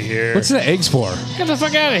fuck out of here. What's the eggs for? Get the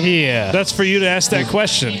fuck out of here. That's for you to ask that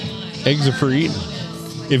question. Eggs are for eating.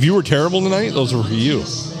 If you were terrible tonight, those were for you.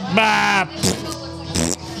 Bah.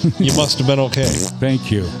 You must have been okay.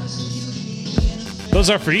 Thank you. Those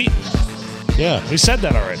are for eating. Yeah. We said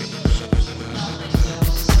that already.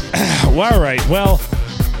 Well, all right, well.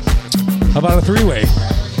 How about a three-way?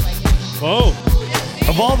 Whoa.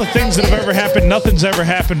 Of all the things that have ever happened, nothing's ever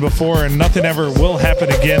happened before and nothing ever will happen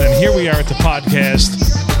again. And here we are at the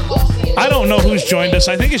podcast. I don't know who's joined us.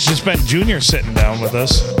 I think it's just been Junior sitting down with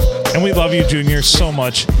us. And we love you, Junior, so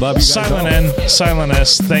much. Love you guys Silent all. N, Silent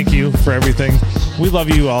S, thank you for everything. We love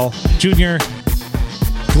you all. Junior,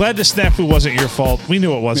 glad the snafu wasn't your fault. We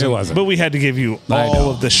knew it wasn't. It wasn't. But we had to give you I all know.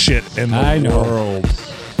 of the shit in the I know. world.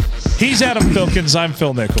 He's Adam Filkins. I'm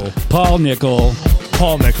Phil Nickel. Paul Nickel.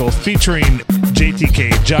 Paul Nickel, featuring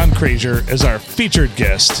JTK, John Crazier, as our featured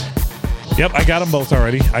guest. Yep, I got them both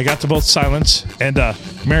already. I got to both Silence. And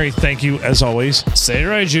Mary, thank you, as always. Say it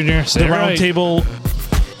right, Junior. Say The it round right. table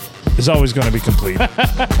is always going to be complete.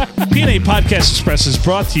 PNA Podcast Express is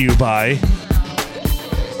brought to you by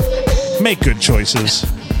Make Good Choices.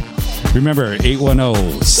 Remember,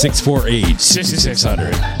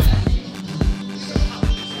 810-648-6600.